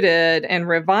persecuted and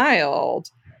reviled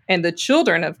and the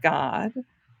children of God,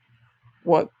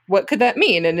 what could that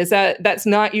mean? And that's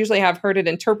not usually how I've heard it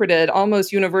interpreted.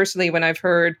 Almost universally when I've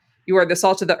heard "you are the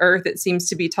salt of the earth," it seems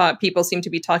to be people seem to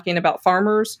be talking about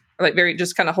farmers, or like very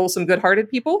just kind of wholesome, good-hearted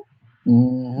people.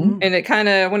 Mm-hmm. And it kind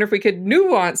of, I wonder if we could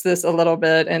nuance this a little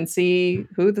bit and see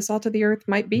who the salt of the earth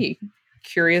might be.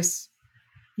 Curious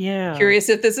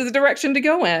if this is a direction to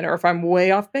go in, or if I'm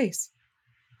way off base.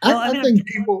 I think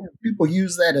people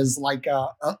use that as like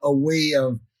a way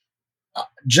of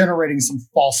generating some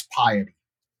false piety.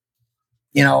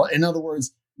 In other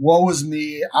words, woe is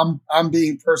me. I'm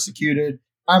being persecuted.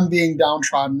 I'm being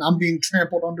downtrodden. I'm being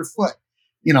trampled underfoot.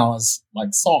 As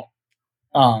like salt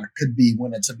could be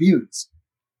when it's abused.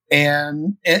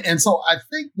 And so I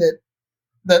think that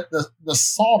the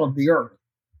salt of the earth,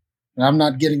 and I'm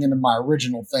not getting into my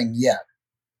original thing yet,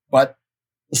 but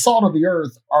the salt of the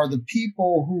earth are the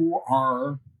people who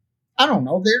are, I don't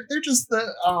know, they're just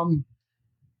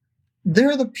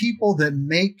they're the people that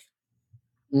make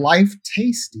life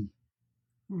tasty.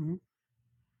 Mm-hmm.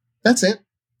 That's it.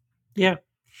 Yeah.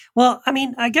 Well, I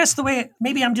mean, I guess the way,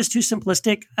 maybe I'm just too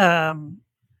simplistic.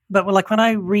 But like when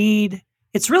I read,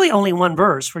 it's really only one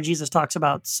verse where Jesus talks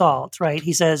about salt, right?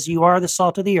 He says, "You are the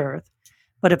salt of the earth,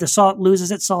 but if the salt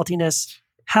loses its saltiness,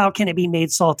 how can it be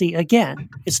made salty again?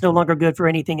 It's no longer good for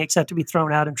anything except to be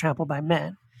thrown out and trampled by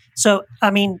men." So,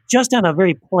 I mean, just on a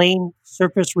very plain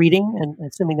surface reading, and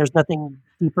assuming there's nothing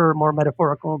deeper, more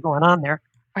metaphorical going on there.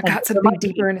 I And got there something might be-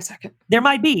 deeper in a second. There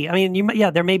might be. I mean,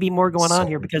 there may be more going on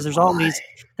here because there's always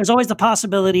the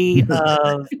possibility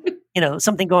of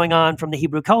something going on from the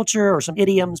Hebrew culture or some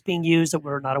idioms being used that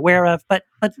we're not aware of. But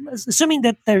assuming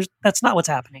that that's not what's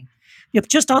happening, if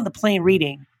just on the plain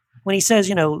reading, when he says,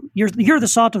 you're the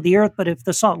salt of the earth, but if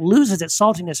the salt loses its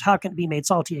saltiness, how can it be made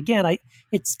salty again?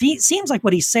 It seems like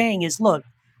what he's saying is, look,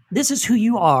 this is who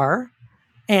you are,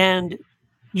 and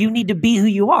you need to be who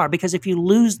you are, because if you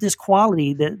lose this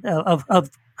quality of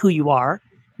who you are,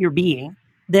 your being,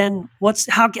 then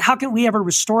how can we ever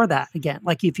restore that again?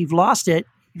 Like if you've lost it,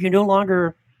 if you're no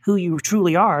longer who you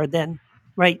truly are, then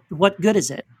right, what good is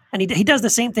it? And he does the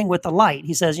same thing with the light.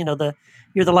 He says,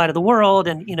 you're the light of the world,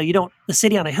 and the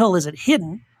city on a hill isn't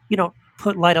hidden. You don't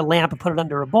light a lamp and put it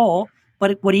under a bowl,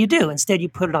 but what do? Instead, you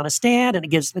put it on a stand, and it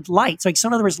gives it light. So,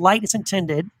 in other words, light is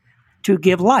intended to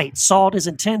give light. Salt is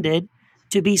intended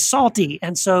to be salty.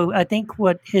 And so I think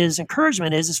what his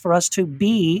encouragement is for us to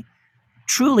be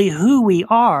truly who we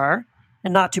are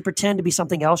and not to pretend to be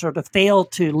something else or to fail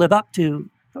to live up to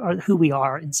who we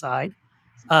are inside.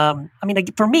 I mean,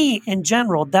 for me, in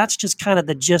general, that's just kind of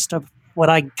the gist of what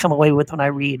I come away with when I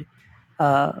read,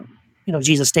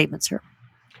 Jesus' statements here.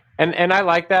 And I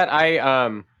like that.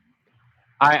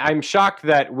 I'm shocked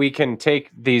that we can take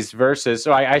these verses.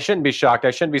 So I shouldn't be shocked.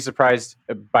 I shouldn't be surprised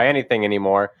by anything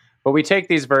anymore. But we take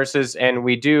these verses and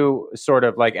we do sort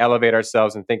of like elevate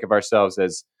ourselves and think of ourselves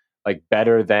as like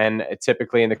better than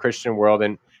typically in the Christian world.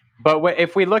 But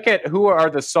if we look at who are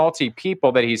the salty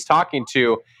people that he's talking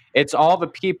to, it's all the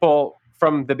people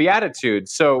from the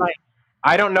Beatitudes. So right.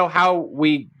 I don't know how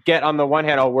we get on the one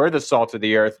hand, we're the salt of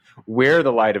the earth, we're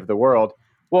the light of the world.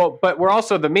 Well, but we're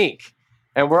also the meek,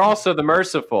 and we're also the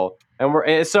merciful, and we're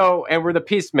the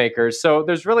peacemakers. So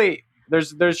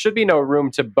there should be no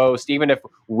room to boast, even if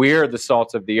we're the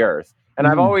salt of the earth. And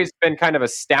I've always been kind of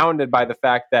astounded by the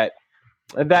fact that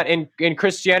in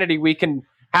Christianity we can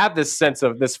have this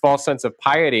false sense of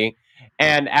piety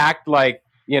and act like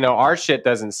our shit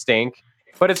doesn't stink,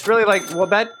 but it's really like, well,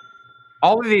 that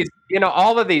all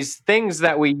of these things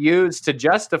that we use to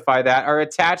justify that are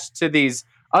attached to these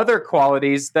other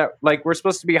qualities that, like, we're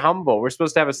supposed to be humble, we're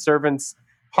supposed to have a servant's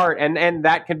heart, and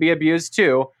that can be abused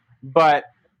too. But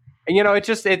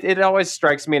it always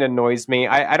strikes me and annoys me.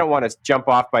 I don't want to jump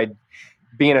off by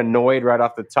being annoyed right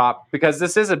off the top, because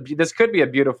this could be a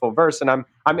beautiful verse, and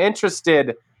I'm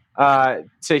interested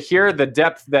to hear the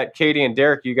depth that Katie and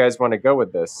Derek, you guys want to go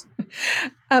with this.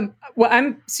 Well,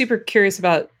 I'm curious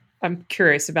about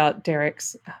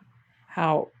Derek's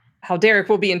how Derek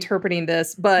will be interpreting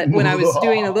this. But when I was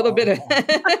doing a little bit of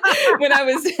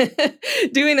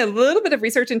doing a little bit of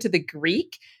research into the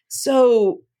Greek,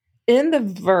 so in the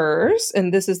verse,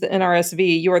 and this is the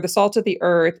NRSV, you are the salt of the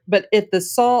earth, but if the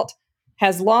salt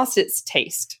has lost its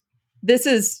taste. This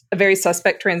is a very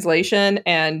suspect translation,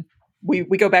 and we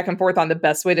go back and forth on the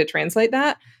best way to translate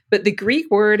that. But the Greek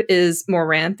word is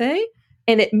moranthe,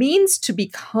 and it means to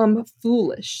become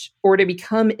foolish or to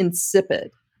become insipid.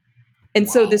 And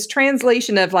so this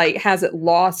translation of like, has it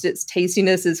lost its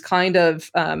tastiness, is kind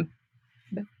of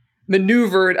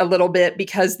maneuvered a little bit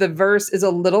because the verse is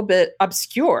a little bit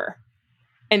obscure.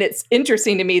 And it's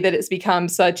interesting to me that it's become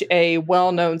such a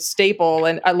well-known staple.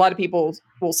 And a lot of people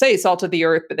will say salt of the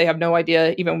earth, but they have no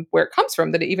idea even where it comes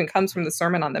from, that it even comes from the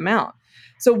Sermon on the Mount.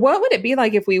 So what would it be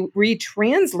like if we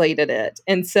retranslated it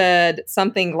and said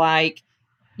something like,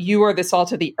 you are the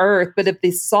salt of the earth, but if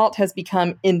the salt has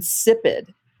become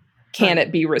insipid, can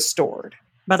it be restored?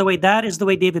 By the way, that is the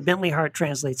way David Bentley Hart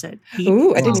translates it. I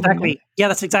didn't exactly. Yeah,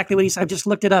 that's exactly what I just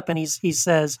looked it up, and he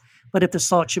says, but if the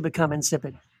salt should become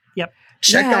insipid. Yep.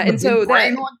 Check out the big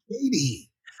brain on Katie.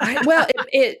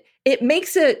 It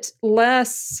makes it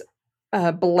less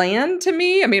bland to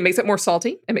me. I mean, it makes it more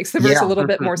salty. It makes the verse a little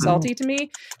bit more salty to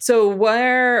me. So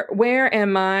where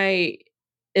am I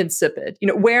insipid?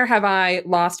 Where have I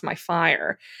lost my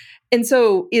fire? And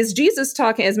so is Jesus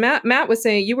talking, as Matt was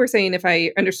saying, you were saying, if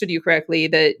I understood you correctly,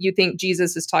 that you think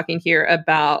Jesus is talking here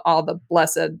about all the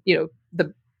blessed,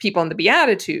 the people in the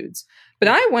Beatitudes. But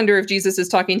I wonder if Jesus is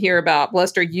talking here about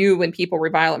blessed are you when people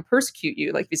revile and persecute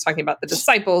you, like if he's talking about the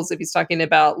disciples, if he's talking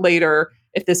about later,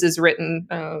 if this is written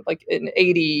like in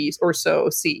 80 or so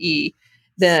CE.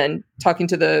 than talking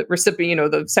to the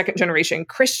recipient, the second generation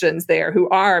Christians there who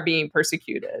are being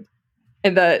persecuted.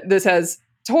 And this has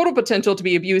total potential to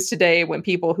be abused today when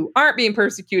people who aren't being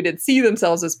persecuted see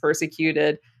themselves as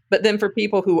persecuted. But then for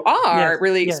people who are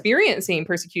really experiencing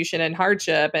persecution and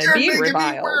hardship and being reviled. You're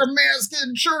making me wear a mask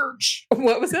in church.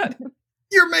 What was that?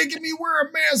 You're making me wear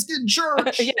a mask in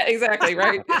church. Yeah, exactly,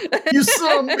 right? You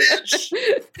son of a bitch.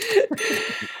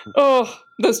 Oh,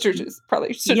 those churches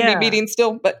probably shouldn't be meeting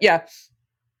still, but yeah.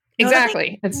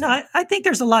 Exactly. I think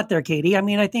there's a lot there, Katie. I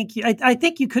mean, I think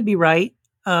you could be right.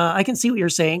 I can see what you're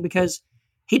saying because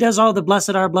he does all the blessed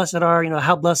are,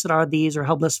 how blessed are these or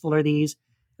how blissful are these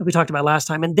that we talked about last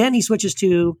time. And then he switches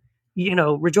to,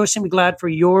 rejoice and be glad for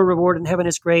your reward in heaven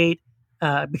is great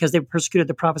because they persecuted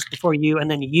the prophets before you. And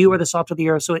then you are the salt of the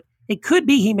earth. So it could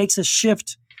be he makes a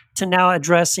shift to now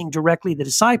addressing directly the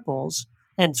disciples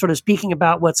and sort of speaking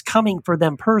about what's coming for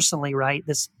them personally, right?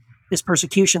 This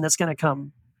persecution that's going to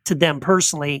come to them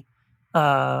personally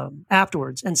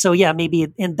afterwards. And so, maybe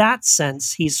in that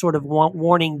sense, he's sort of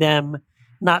warning them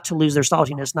not to lose their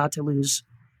saltiness, not to lose,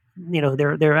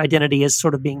 their identity as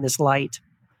sort of being this light.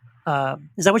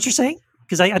 Is that what you're saying?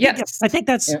 Because I think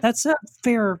that's a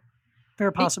fair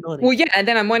possibility. Well, yeah. And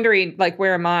then I'm wondering, like,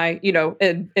 where am I,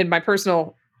 in my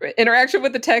personal interaction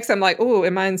with the text? I'm like, oh,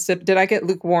 am I did I get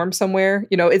lukewarm somewhere?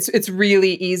 It's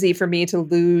really easy for me to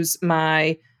lose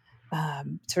my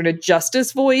sort of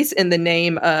justice voice in the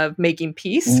name of making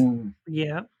peace.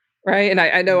 Yeah. Right. And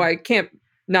I know I can't,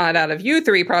 not out of you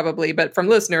three probably, but from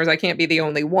listeners, I can't be the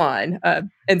only one.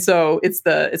 And so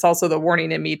it's also the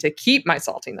warning in me to keep my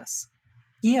saltiness.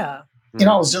 Yeah.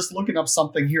 I was just looking up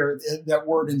something here. That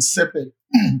word insipid,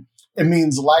 it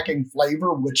means lacking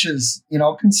flavor, which is,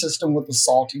 consistent with the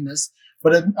saltiness.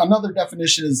 But another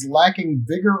definition is lacking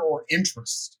vigor or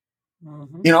interest.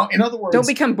 Mm-hmm. In other words, don't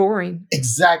become boring.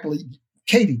 Exactly.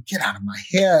 Katie, get out of my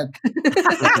head.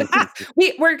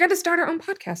 We're going to start our own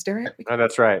podcast, Derek. Oh,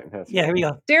 that's right. Yeah, here we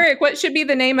go. Derek, what should be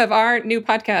the name of our new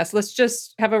podcast? Let's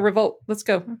just have a revolt. Let's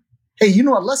go. Hey, you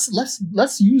know what?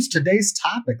 Let's use today's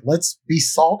topic. Let's be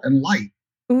salt and light.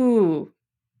 Ooh.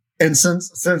 And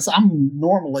since I'm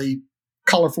normally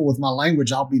colorful with my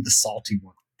language, I'll be the salty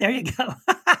one. There you go.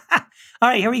 All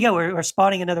right, here we go. We're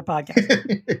spawning another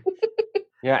podcast.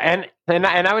 Yeah, and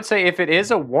I would say if it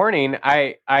is a warning,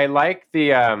 I like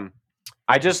the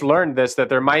I just learned that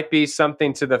there might be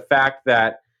something to the fact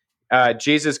that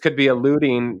Jesus could be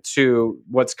alluding to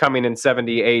what's coming in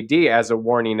 70 AD as a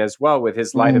warning as well with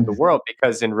his light of the world,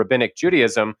 because in rabbinic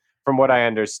Judaism, from what I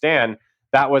understand,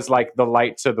 that was like the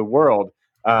light to the world,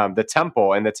 the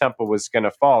temple, and the temple was going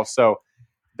to fall. So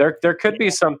there could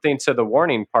be something to the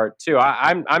warning part too.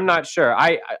 I'm not sure.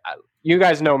 You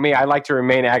guys know me. I like to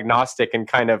remain agnostic and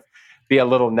kind of be a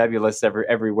little nebulous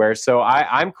everywhere. So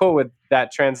I'm cool with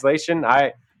that translation.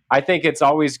 I think it's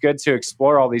always good to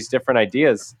explore all these different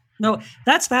ideas. No,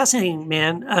 that's fascinating,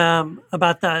 man.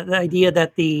 About the idea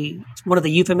that one of the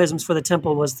euphemisms for the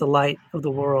temple was the light of the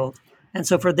world, and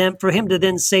so for him to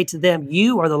then say to them,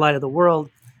 "You are the light of the world,"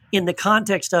 in the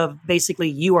context of basically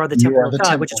you are the temple of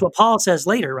God, which is what Paul says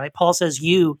later, right? Paul says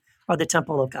you are the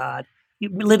temple of God.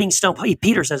 Living stone.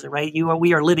 Peter says it, right?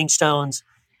 We are living stones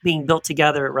being built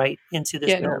together, right, into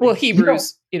this building. Well,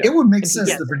 Hebrews. It would make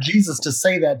sense for Jesus to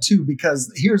say that too,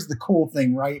 because here's the cool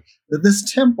thing, right? That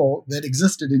this temple that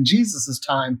existed in Jesus's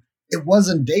time, it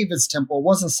wasn't David's temple, it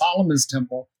wasn't Solomon's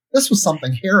temple. This was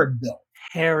something Herod built.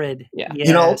 Herod, yeah.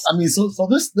 Yes. So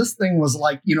this thing was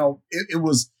like, it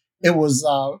was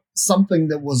something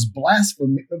that was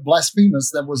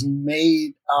blasphemous, that was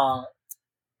made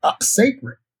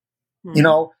sacred.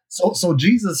 So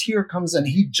Jesus here comes in,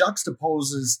 he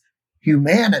juxtaposes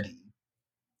humanity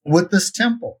with this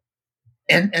temple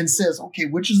and says, okay,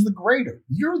 which is the greater?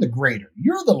 You're the greater.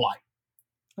 You're the light.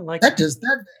 I like that.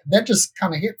 That just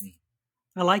kind of hit me.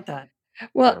 I like that.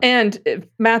 Well, and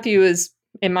Matthew is,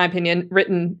 in my opinion,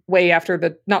 written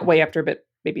not way after, but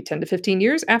maybe 10 to 15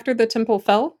 years after the temple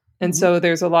fell. And so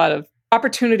there's a lot of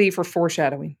opportunity for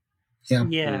foreshadowing. Yeah.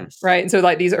 Yes. Right. And so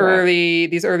like these early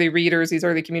readers, these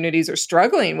early communities are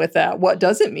struggling with that. What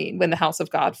does it mean when the house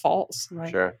of God falls? Right.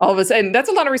 Sure. All of a sudden, that's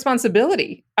a lot of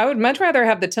responsibility. I would much rather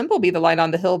have the temple be the light on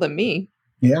the hill than me.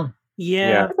 Yeah.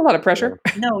 Yeah. That's a lot of pressure.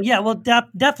 No, yeah. Well,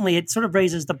 definitely it sort of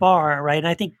raises the bar, right? And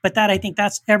I think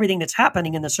that's everything that's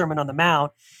happening in the Sermon on the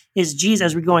Mount is Jesus,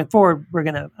 as we're going forward, we're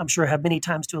going to, I'm sure, have many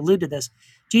times to allude to this.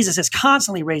 Jesus is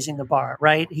constantly raising the bar,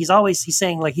 right? He's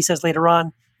saying, like he says later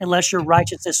on, unless your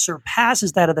righteousness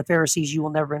surpasses that of the Pharisees, you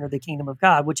will never enter the kingdom of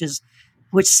God, which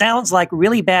sounds like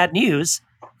really bad news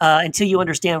until you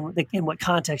understand in what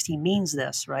context he means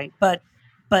this, right? But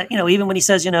But, even when he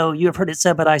says, you have heard it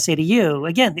said, but I say to you,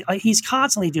 again, he's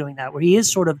constantly doing that, where he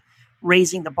is sort of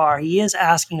raising the bar. He is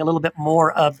asking a little bit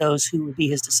more of those who would be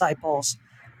his disciples.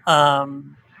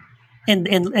 And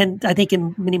I think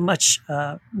in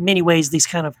many ways, these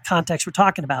kind of contexts we're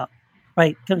talking about,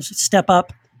 right? Step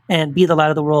up and be the light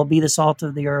of the world, be the salt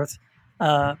of the earth,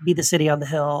 be the city on the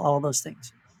hill, all of those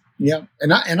things. Yeah.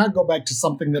 And I go back to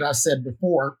something that I said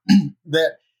before,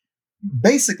 that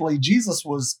basically Jesus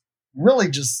was really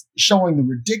just showing the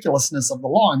ridiculousness of the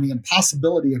law and the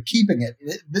impossibility of keeping it.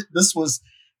 This was,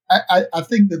 I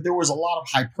think that there was a lot of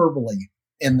hyperbole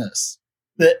in this,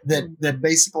 that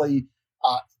basically,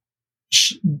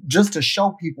 just to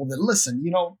show people that, listen,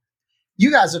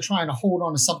 you guys are trying to hold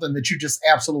on to something that you just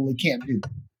absolutely can't do.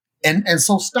 And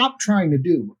so stop trying to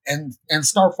do and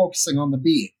start focusing on the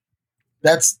being.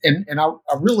 That's, and I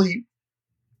really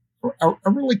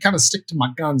kind of stick to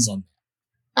my guns on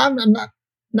that. I'm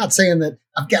not saying that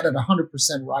I've got it 100%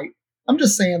 right. I'm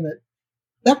just saying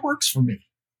that works for me.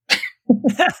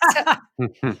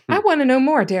 I want to know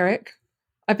more, Derek.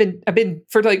 I've been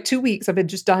for like 2 weeks. I've been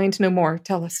just dying to know more.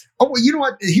 Tell us. Oh, well, you know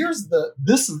what?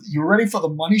 You ready for the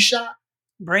money shot?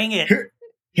 Bring it.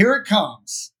 Here it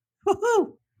comes.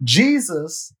 Woo-hoo.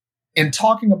 Jesus, in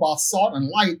talking about salt and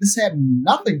light, this had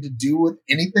nothing to do with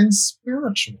anything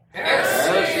spiritual.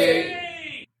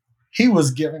 He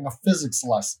was giving a physics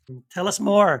lesson. Tell us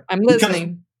more. I'm listening.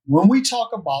 Because when we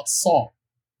talk about salt,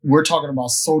 we're talking about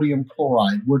sodium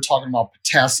chloride. We're talking about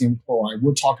potassium chloride.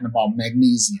 We're talking about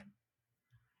magnesium.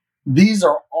 These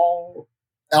are all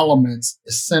elements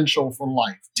essential for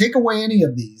life. Take away any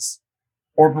of these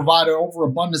or provide an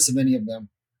overabundance of any of them,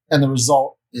 and the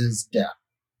result is death.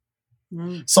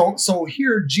 Mm. So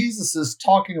here Jesus is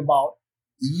talking about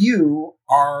you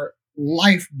are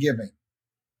life-giving.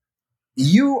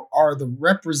 You are the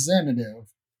representative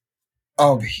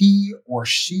of he or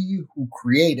she who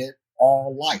created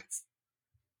all life.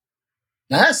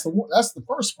 Now that's the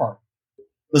first part.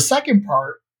 The second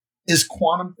part is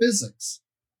quantum physics.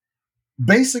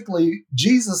 Basically,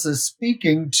 Jesus is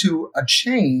speaking to a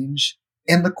change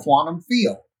in the quantum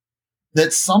field,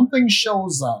 that something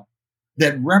shows up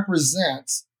that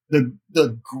represents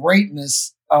the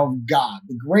greatness of God,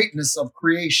 the greatness of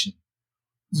creation.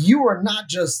 You are not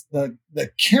just the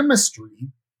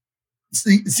chemistry.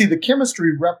 See, the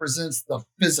chemistry represents the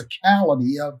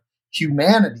physicality of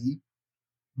humanity,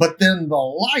 but then the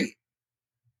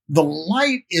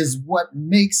light is what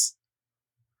makes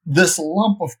this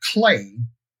lump of clay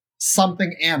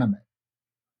something animate.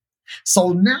 So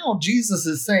now Jesus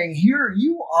is saying, here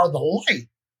you are the light.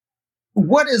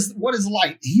 What is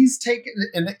light? He's taking,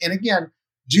 and again,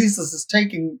 Jesus is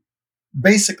taking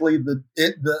basically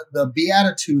the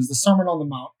Beatitudes, the Sermon on the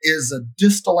Mount, is a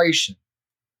distillation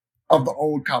of the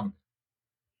Old Covenant.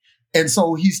 And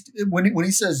so when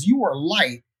he says you are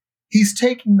light, he's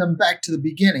taking them back to the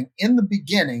beginning. In the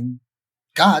beginning,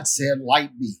 God said,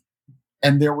 light be,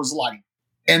 and there was light.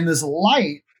 And this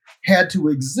light had to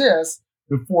exist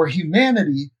before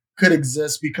humanity could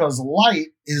exist, because light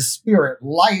is spirit.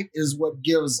 Light is what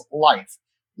gives life.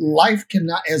 Life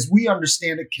cannot, as we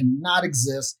understand it, cannot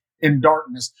exist in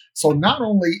darkness. So not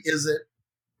only is it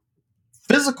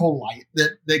physical light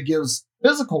that gives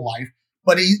physical life,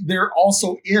 but there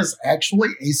also is actually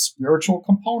a spiritual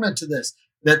component to this,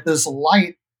 that this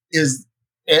light is,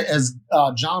 as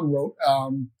John wrote,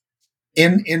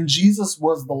 in Jesus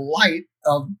was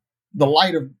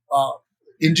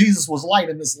in Jesus was light,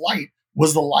 and this light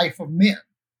was the life of men.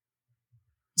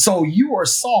 So you are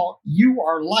salt, you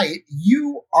are light,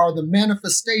 you are the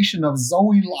manifestation of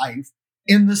Zoe life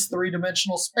in this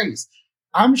three-dimensional space.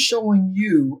 I'm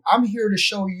here to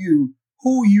show you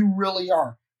who you really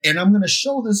are. And I'm going to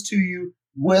show this to you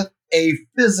with a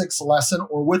physics lesson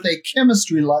or with a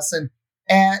chemistry lesson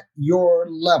at your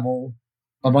level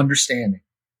of understanding.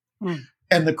 Mm.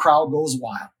 And the crowd goes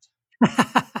wild.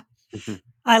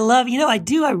 I love,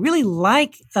 I really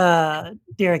like,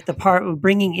 Derek, the part of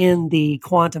bringing in the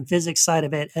quantum physics side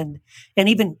of it and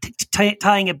even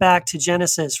tying it back to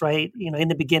Genesis, right? In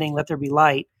the beginning, let there be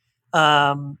light.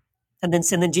 And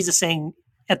then Jesus saying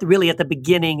at the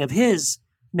beginning of his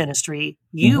ministry,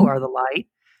 you are the light.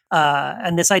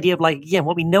 And this idea of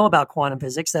what we know about quantum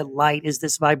physics, that light is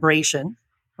this vibration,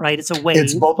 right? It's a wave.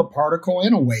 It's both a particle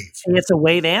and a wave. It's a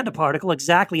wave and a particle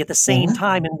exactly at the same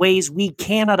time in ways we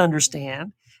cannot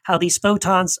understand. How these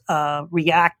photons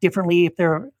react differently if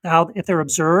they're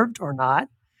observed or not.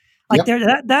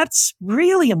 That's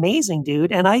really amazing,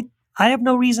 dude. And I have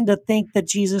no reason to think that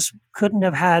Jesus couldn't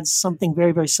have had something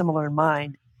very, very similar in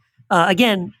mind.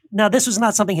 Again, Now, this was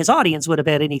not something his audience would have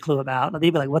had any clue about.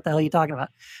 They'd be like, "What the hell are you talking about?"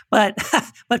 But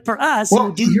but for us, Well,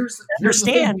 who do here's the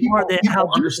understand thing. more than how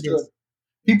deep it understood. is.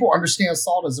 People understand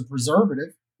salt as a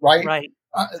preservative, right? Right.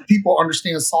 People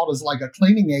understand salt as like a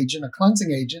cleaning agent, a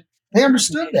cleansing agent. They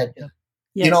understood that.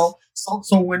 Yes. You know,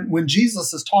 so when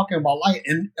Jesus is talking about light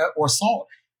and or salt,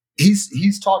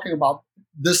 he's talking about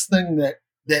this thing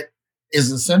that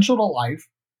is essential to life,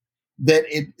 that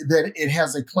it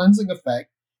has a cleansing effect.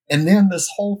 And then this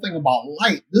whole thing about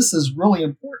light, this is really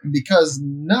important because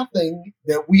nothing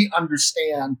that we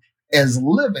understand as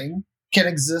living can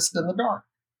exist in the dark.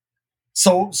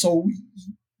 So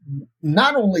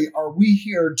not only are we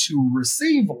here to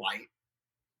receive light,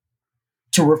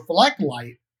 to reflect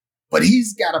light, but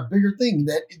he's got a bigger thing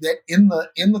that in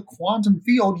the quantum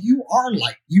field, you are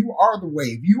light, you are the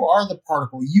wave, you are the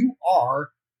particle, you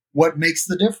are what makes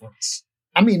the difference.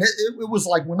 I mean, it was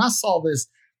like when I saw this,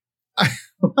 I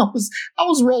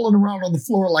was rolling around on the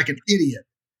floor like an idiot.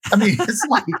 I mean, it's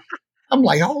like I'm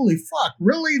like, holy fuck,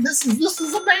 really? This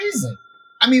is amazing.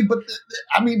 I mean, but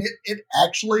it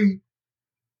actually,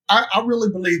 I really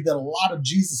believe that a lot of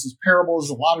Jesus's parables,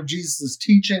 a lot of Jesus's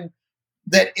teaching,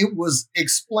 that it was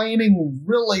explaining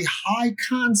really high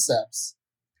concepts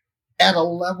at a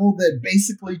level that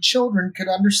basically children could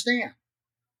understand.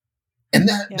 And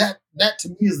that to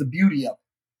me is the beauty of it.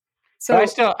 So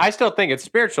I still think it's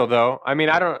spiritual though. I mean,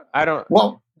 I don't.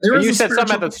 Well, there is you a said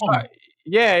something at the spiritual start.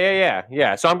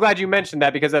 Yeah. So I'm glad you mentioned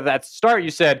that because at that start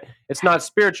you said it's not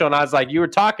spiritual, and I was like, you were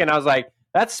talking, I was like,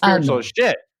 that's spiritual as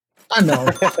shit. I know.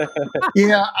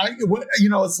 Yeah,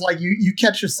 it's like you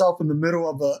catch yourself in the middle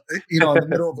of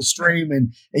a stream,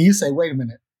 and you say, "Wait a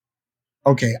minute,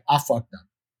 okay, I fucked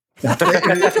up."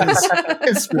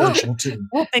 It's spiritual too.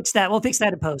 We'll fix that. We'll fix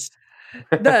that in post.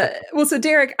 So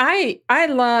Derek, I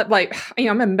love, like,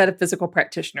 I'm a metaphysical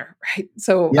practitioner, right?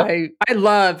 So yep. I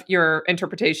love your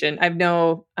interpretation. I have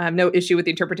no issue with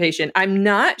the interpretation. I'm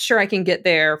not sure I can get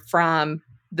there from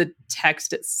the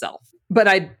text itself, but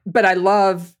I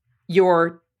love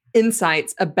your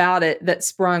insights about it that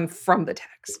sprung from the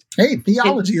text. Hey,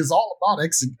 theology is all about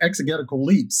exegetical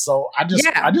leaps. So I just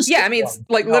I mean, it's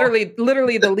like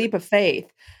literally the leap of faith.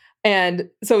 And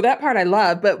so that part I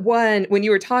love. But when you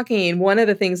were talking, one of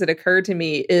the things that occurred to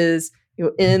me is,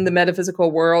 in the metaphysical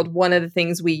world, one of the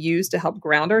things we use to help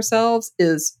ground ourselves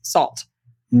is salt.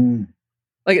 Mm.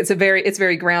 Like it's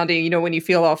very grounding. When you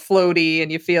feel all floaty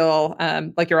and you feel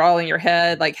like you're all in your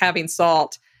head, like having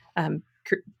salt,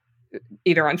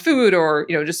 either on food or,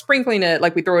 just sprinkling it,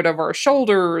 like we throw it over our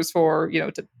shoulders for,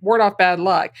 to ward off bad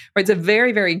luck. Right? It's a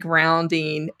very, very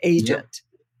grounding agent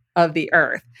of the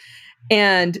earth.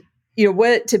 And,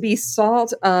 what to be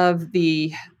salt of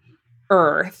the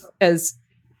earth, as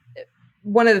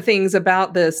one of the things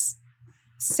about this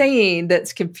saying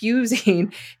that's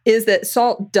confusing is that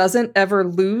salt doesn't ever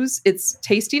lose its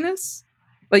tastiness.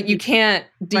 Like you can't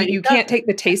take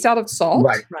the taste out of salt.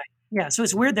 Right. Yeah. So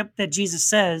it's weird that Jesus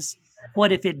says,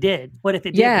 what if it did? What if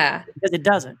it did? Yeah. Because it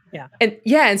doesn't. Yeah.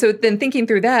 And so then thinking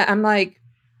through that, I'm like,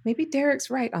 maybe Derek's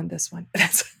right on this one.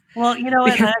 Well,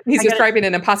 he's describing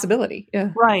an impossibility.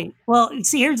 Yeah. Right. Well,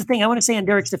 see, here's the thing. I want to say in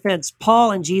Derek's defense,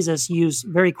 Paul and Jesus use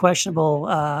very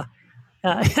questionable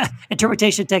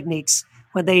interpretation techniques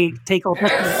when they take Old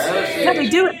Testament. Yeah, they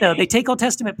do it though. They take Old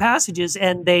Testament passages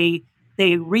and they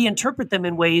reinterpret them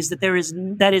in ways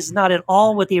that is not at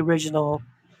all what the original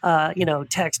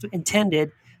text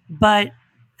intended. But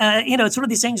it's one of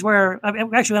these things where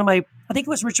actually I think it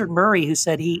was Richard Murray who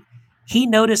said he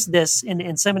noticed this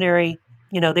in seminary.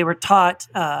 They were taught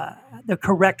the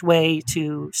correct way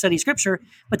to study Scripture,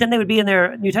 but then they would be in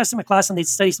their New Testament class and they'd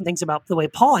study some things about the way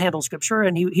Paul handles Scripture,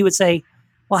 and he would say,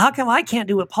 "Well, how come I can't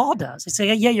do what Paul does?" He'd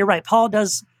say, "Yeah, you're right. Paul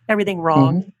does everything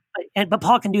wrong, but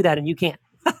Paul can do that, and you can't."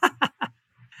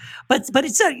 but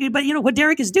what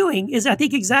Derek is doing is, I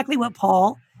think, exactly what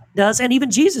Paul does, and even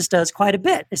Jesus does quite a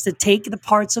bit, is to take the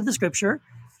parts of the Scripture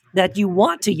that you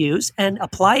want to use and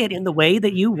apply it in the way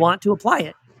that you want to apply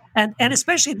it. And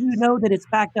especially if you know that it's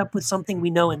backed up with something we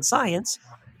know in science,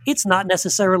 it's not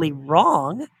necessarily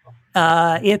wrong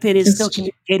if it is still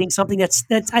communicating something that's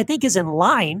I think is in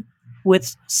line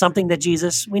with something that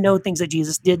we know things that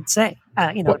Jesus did say,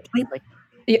 plainly.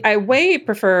 I way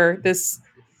prefer this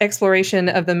exploration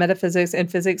of the metaphysics and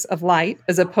physics of light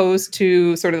as opposed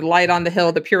to sort of light on the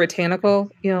hill, the puritanical,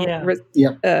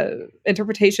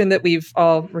 interpretation that we've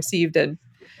all received and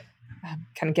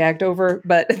kind of gagged over,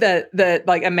 but that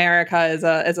like America is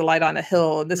a light on a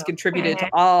hill, and this contributed to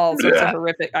all sorts of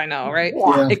horrific. I know, right?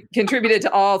 Yeah. It contributed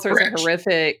to all sorts of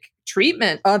horrific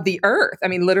treatment of the earth. I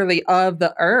mean, literally of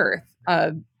the earth.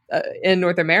 in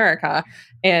North America,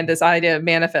 and this idea of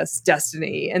manifest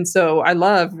destiny. And so I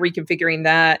love reconfiguring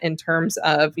that in terms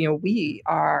of, we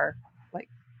are like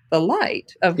the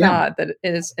light of God that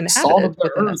is Salt inhabited of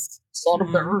the within earth. us. Salt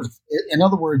of the earth. In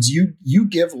other words, you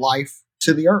give life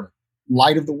to the earth,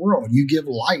 light of the world. You give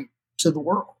light to the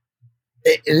world.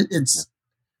 It's,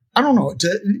 I don't know.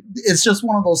 It's just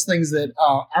one of those things that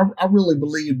I really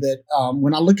believe that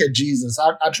when I look at Jesus,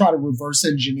 I try to reverse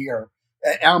engineer.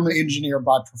 I'm an engineer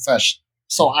by profession,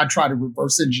 so I try to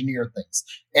reverse engineer things,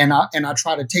 and I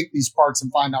try to take these parts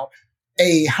and find out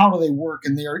A, how do they work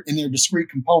in their discrete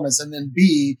components, and then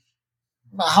B,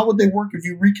 how would they work if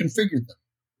you reconfigured them?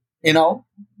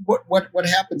 What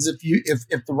happens if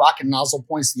the rocket nozzle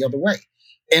points the other way?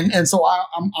 And so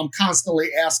I'm constantly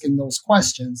asking those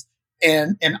questions.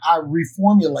 And I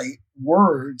reformulate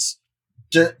words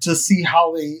to see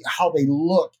how they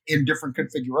look in different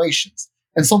configurations.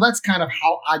 And so that's kind of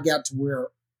how I got to where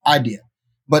I did.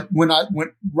 But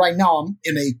right now I'm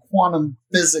in a quantum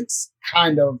physics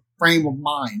kind of frame of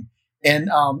mind, and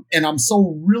I'm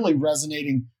so really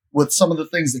resonating with some of the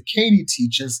things that Katie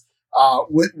teaches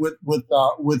with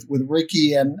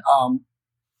Ricky and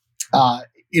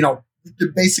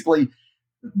basically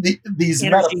these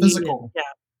Energy metaphysical.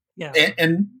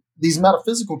 And these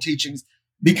metaphysical teachings,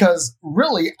 because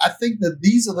really, I think that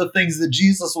these are the things that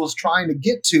Jesus was trying to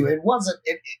get to. It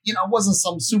wasn't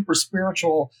some super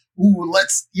spiritual,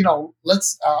 let's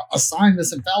assign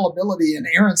this infallibility and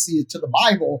inerrancy to the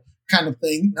Bible kind of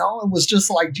thing. No, it was just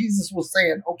like Jesus was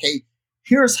saying, okay,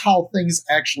 here's how things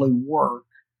actually work.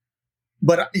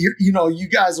 But you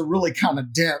guys are really kind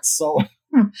of dense, so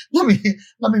let me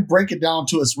break it down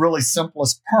to its really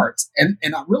simplest parts, and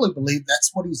I really believe that's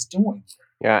what he's doing.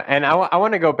 Yeah, and I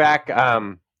want to go back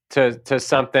to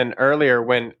something earlier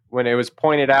when it was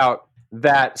pointed out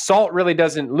that salt really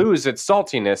doesn't lose its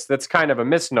saltiness. That's kind of a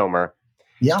misnomer.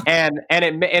 Yeah, and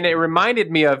it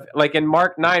reminded me of, like, in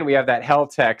Mark 9 we have that hell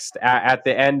text at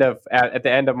the end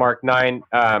of Mark 9,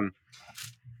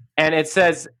 and it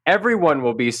says everyone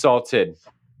will be salted.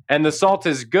 And the salt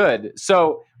is good.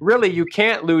 So really, you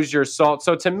can't lose your salt.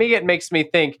 So to me, it makes me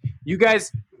think, you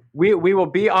guys, we will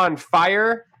be on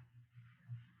fire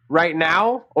right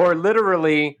now, or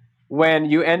literally when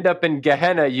you end up in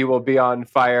Gehenna, you will be on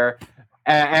fire.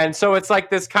 And so it's like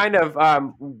this kind of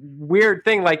weird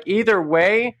thing. Like, either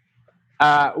way,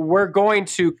 we're going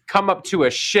to come up to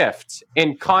a shift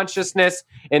in consciousness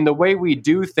in the way we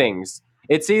do things.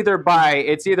 It's either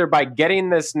by getting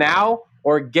this now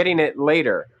or getting it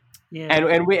later. Yeah.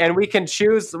 And we can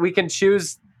choose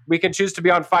to be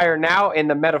on fire now in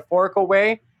the metaphorical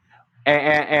way,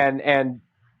 and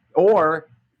or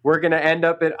we're going to end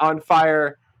up on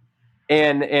fire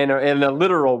in a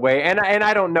literal way. And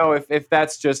I don't know if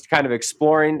that's just kind of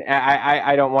exploring.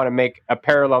 I don't want to make a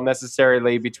parallel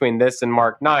necessarily between this and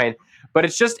Mark 9, but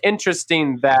it's just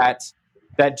interesting that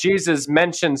Jesus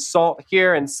mentions salt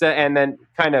here and then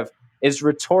kind of is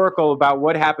rhetorical about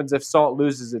what happens if salt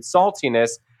loses its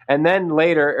saltiness. And then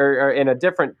later, or in a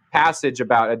different passage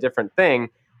about a different thing,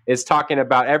 is talking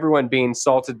about everyone being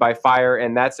salted by fire,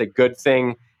 and that's a good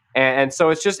thing. And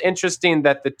so it's just interesting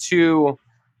that the two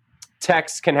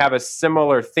texts can have a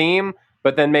similar theme,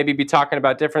 but then maybe be talking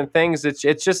about different things. It's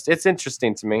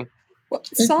interesting to me. Well,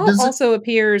 salt also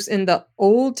appears in the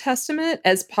Old Testament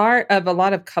as part of a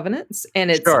lot of covenants, and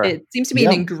it seems to be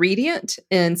an ingredient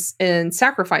in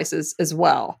sacrifices as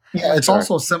well. Yeah, it's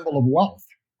also a symbol of wealth.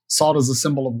 Salt is a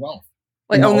symbol of wealth.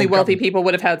 Like, only wealthy people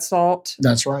would have had salt.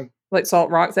 That's right. Like salt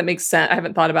rocks. That makes sense. I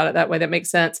haven't thought about it that way. That makes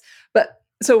sense. But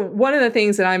so one of the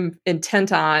things that I'm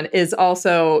intent on is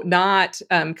also not,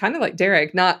 kind of like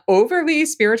Derek, not overly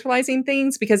spiritualizing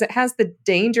things, because it has the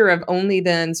danger of only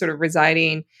then sort of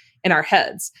residing in our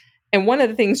heads. And one of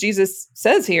the things Jesus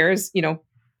says here is,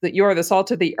 that you are the salt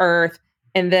of the earth.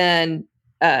 And then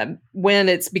when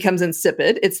it becomes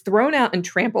insipid, it's thrown out and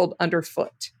trampled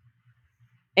underfoot.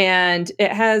 And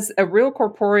it has a real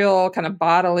corporeal, kind of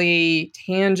bodily,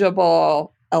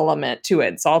 tangible element to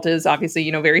it. Salt is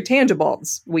obviously, very tangible.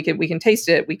 We can taste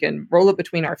it. We can roll it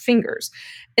between our fingers.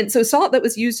 And so salt that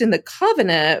was used in the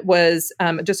covenant was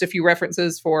just a few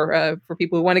references for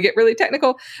people who want to get really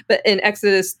technical. But in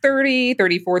Exodus 30,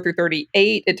 34 through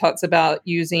 38, it talks about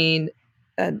using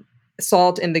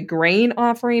salt in the grain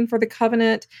offering for the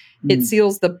covenant. It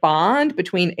seals the bond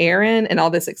between Aaron and all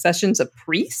the successions of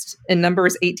priests. In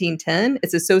Numbers 18:10,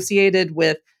 it's associated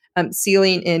with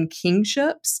sealing in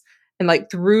kingships, and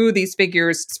like through these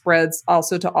figures spreads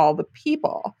also to all the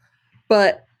people.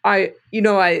 But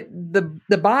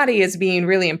the body is being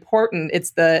really important.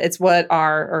 It's what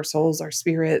our souls, our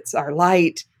spirits, our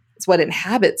light. It's what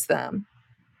inhabits them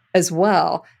as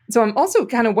well. So I'm also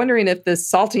kind of wondering if this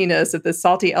saltiness, if this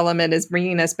salty element is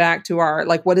bringing us back to our,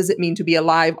 like, what does it mean to be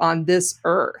alive on this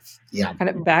earth? Yeah. Kind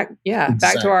of back back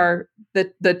Exactly. to our,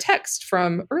 the text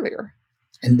from earlier.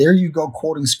 And there you go,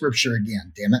 quoting scripture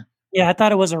again, damn it. Yeah, I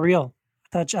thought it wasn't real.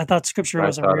 I thought scripture I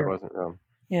wasn't thought real. it wasn't real.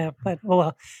 Yeah, but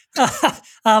well.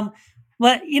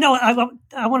 But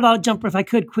I wanted to jump, if I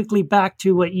could, quickly back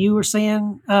to what you were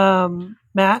saying,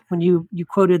 Matt, when you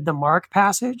quoted the Mark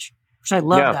passage, which I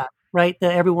love Yeah. that, right?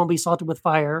 That everyone be salted with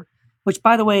fire, which,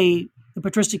 by the way, the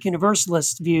patristic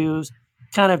universalist views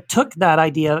kind of took that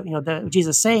idea,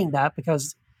 Jesus saying that,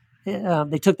 because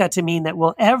they took that to mean that,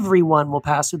 well, everyone will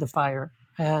pass through the fire.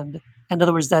 And in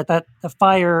other words, that the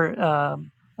fire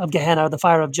of Gehenna, the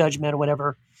fire of judgment or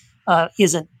whatever,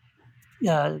 isn't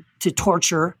to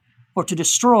torture or to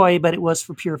destroy, but it was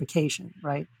for purification,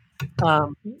 right?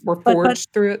 We're forged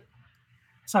through it.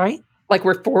 Sorry? Like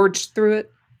we're forged through it.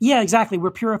 Yeah, exactly.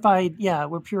 We're purified. Yeah,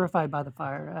 we're purified by the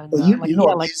fire. And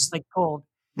Well, like cold.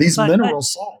 These But- mineral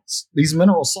salts they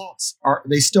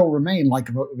still remain. Like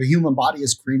if a human body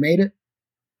is cremated,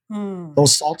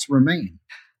 those salts remain.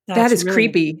 That is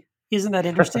creepy. Isn't that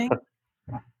interesting?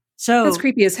 So That's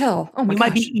creepy as hell. Oh my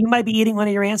gosh. you might be eating one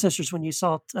of your ancestors when you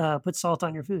put salt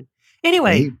on your food.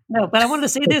 Anyway, Maybe. no, but I wanted to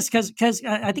say this because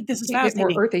I think this is Can't get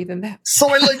fascinating. more earthy than that.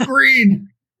 Soylent Green.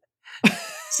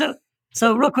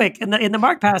 So real quick, in the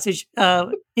Mark passage,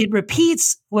 it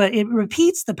repeats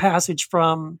the passage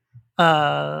from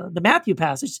the Matthew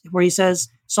passage where he says,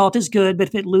 "Salt is good, but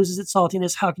if it loses its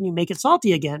saltiness, how can you make it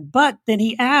salty again?" But then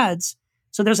he adds,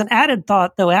 so there's an added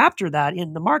thought though after that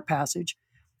in the Mark passage,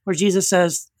 where Jesus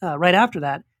says right after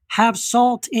that, "Have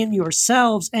salt in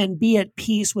yourselves and be at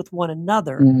peace with one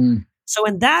another." Mm. So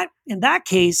in that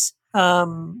case,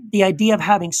 the idea of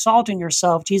having salt in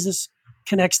yourself, Jesus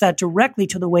connects that directly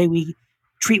to the way we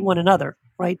treat one another,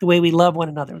 right? The way we love one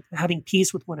another, having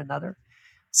peace with one another.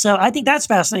 So I think that's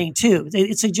fascinating too.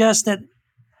 It suggests that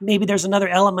maybe there's another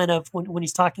element of when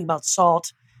he's talking about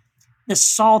salt, the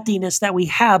saltiness that we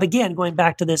have, again, going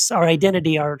back to this, our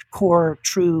identity, our core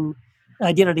true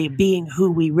identity of being who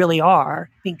we really are,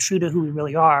 being true to who we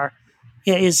really are,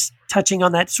 is touching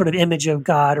on that sort of image of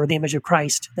God or the image of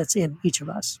Christ that's in each of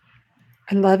us.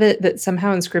 I love it that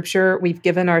somehow in scripture we've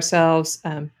given ourselves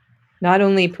not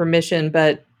only permission,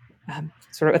 but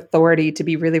sort of authority to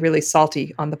be really, really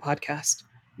salty on the podcast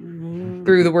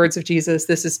through the words of Jesus.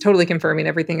 This is totally confirming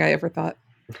everything I ever thought.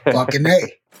 Fucking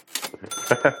A.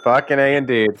 Fucking A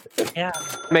indeed. Yeah.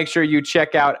 Make sure you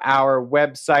check out our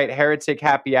website,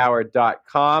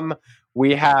 heretichappyhour.com.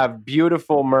 We have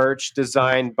beautiful merch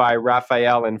designed by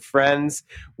Raphael and friends.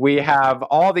 We have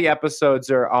all the episodes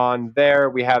are on there.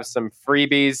 We have some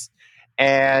freebies.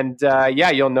 And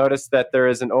you'll notice that there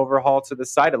is an overhaul to the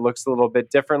site. It looks a little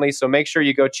bit differently. So make sure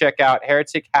you go check out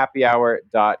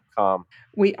heretichappyhour.com.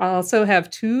 We also have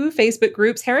 2 Facebook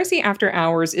groups. Heresy After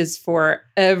Hours is for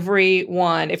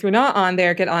everyone. If you're not on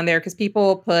there, get on there because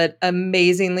people put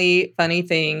amazingly funny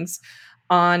things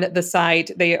on the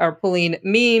site. They are pulling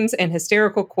memes and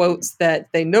hysterical quotes that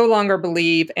they no longer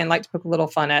believe and like to poke a little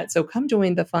fun at. So come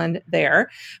join the fun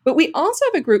there. But we also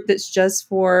have a group that's just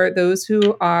for those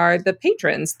who are the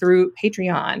patrons through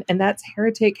Patreon, and that's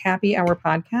Heretic Happy Hour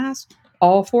Podcast.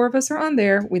 All 4 of us are on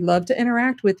there. We love to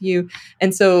interact with you.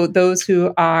 And so those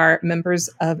who are members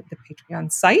of the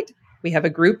Patreon site, we have a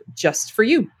group just for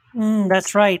you.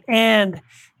 That's right. And,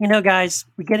 guys,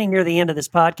 we're getting near the end of this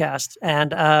podcast.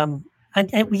 And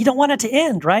we don't want it to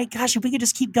end, right? Gosh, if we could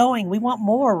just keep going, we want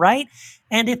more, right?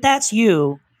 And if that's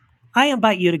you, I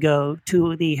invite you to go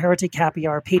to the Heretic Happy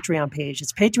Hour Patreon page.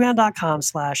 It's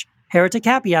patreon.com/Heretic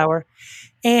Happy Hour.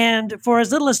 And for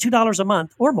as little as $2 a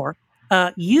month or more,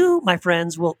 you, my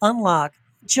friends, will unlock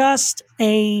just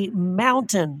a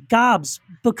mountain, gobs,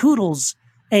 bacoodles,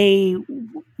 more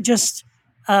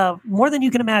than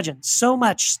you can imagine. So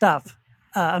much stuff,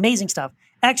 amazing stuff,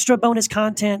 extra bonus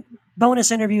content,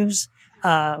 bonus interviews,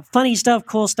 funny stuff,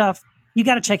 cool stuff. You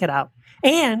got to check it out.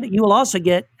 And you will also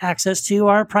get access to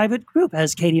our private group,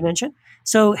 as Katie mentioned.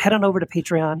 So head on over to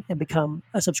Patreon and become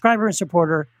a subscriber and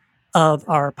supporter of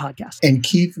our podcast. And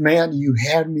Keith, man, you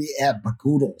had me at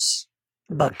bacoodles.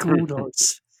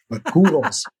 Bacoodles.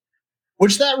 Bacoodles.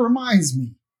 Which that reminds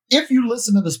me, if you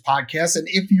listen to this podcast and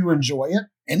if you enjoy it,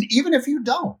 and even if you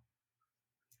don't,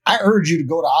 I urge you to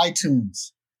go to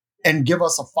iTunes and give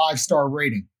us a 5-star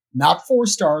rating. Not 4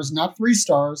 stars, not 3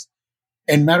 stars.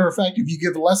 And matter of fact, if you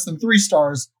give less than 3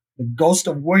 stars, the ghost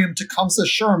of William Tecumseh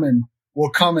Sherman will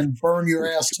come and burn your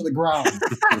ass to the ground.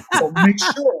 So make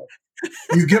sure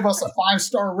you give us a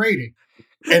 5-star rating.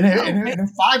 And if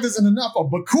 5 isn't enough, a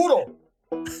bacoodle.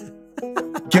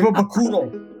 Give a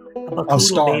bacoodle. A of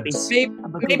baby. stars.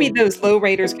 Maybe those low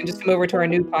raters can just come over to our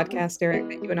new podcast, Derek,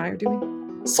 that you and I are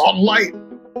doing. Salt and light.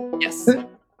 Yes.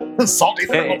 Salty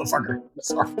there, Hey. motherfucker.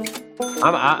 Sorry.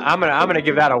 I'm gonna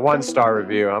give that a 1-star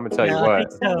review. I'm gonna tell you I what.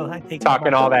 think so. I think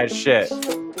Talking all that shit.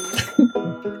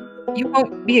 You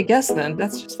won't be a guest then.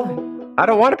 That's just fine. I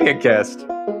don't want to be a guest.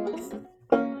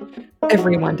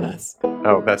 Everyone does.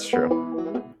 Oh, that's true.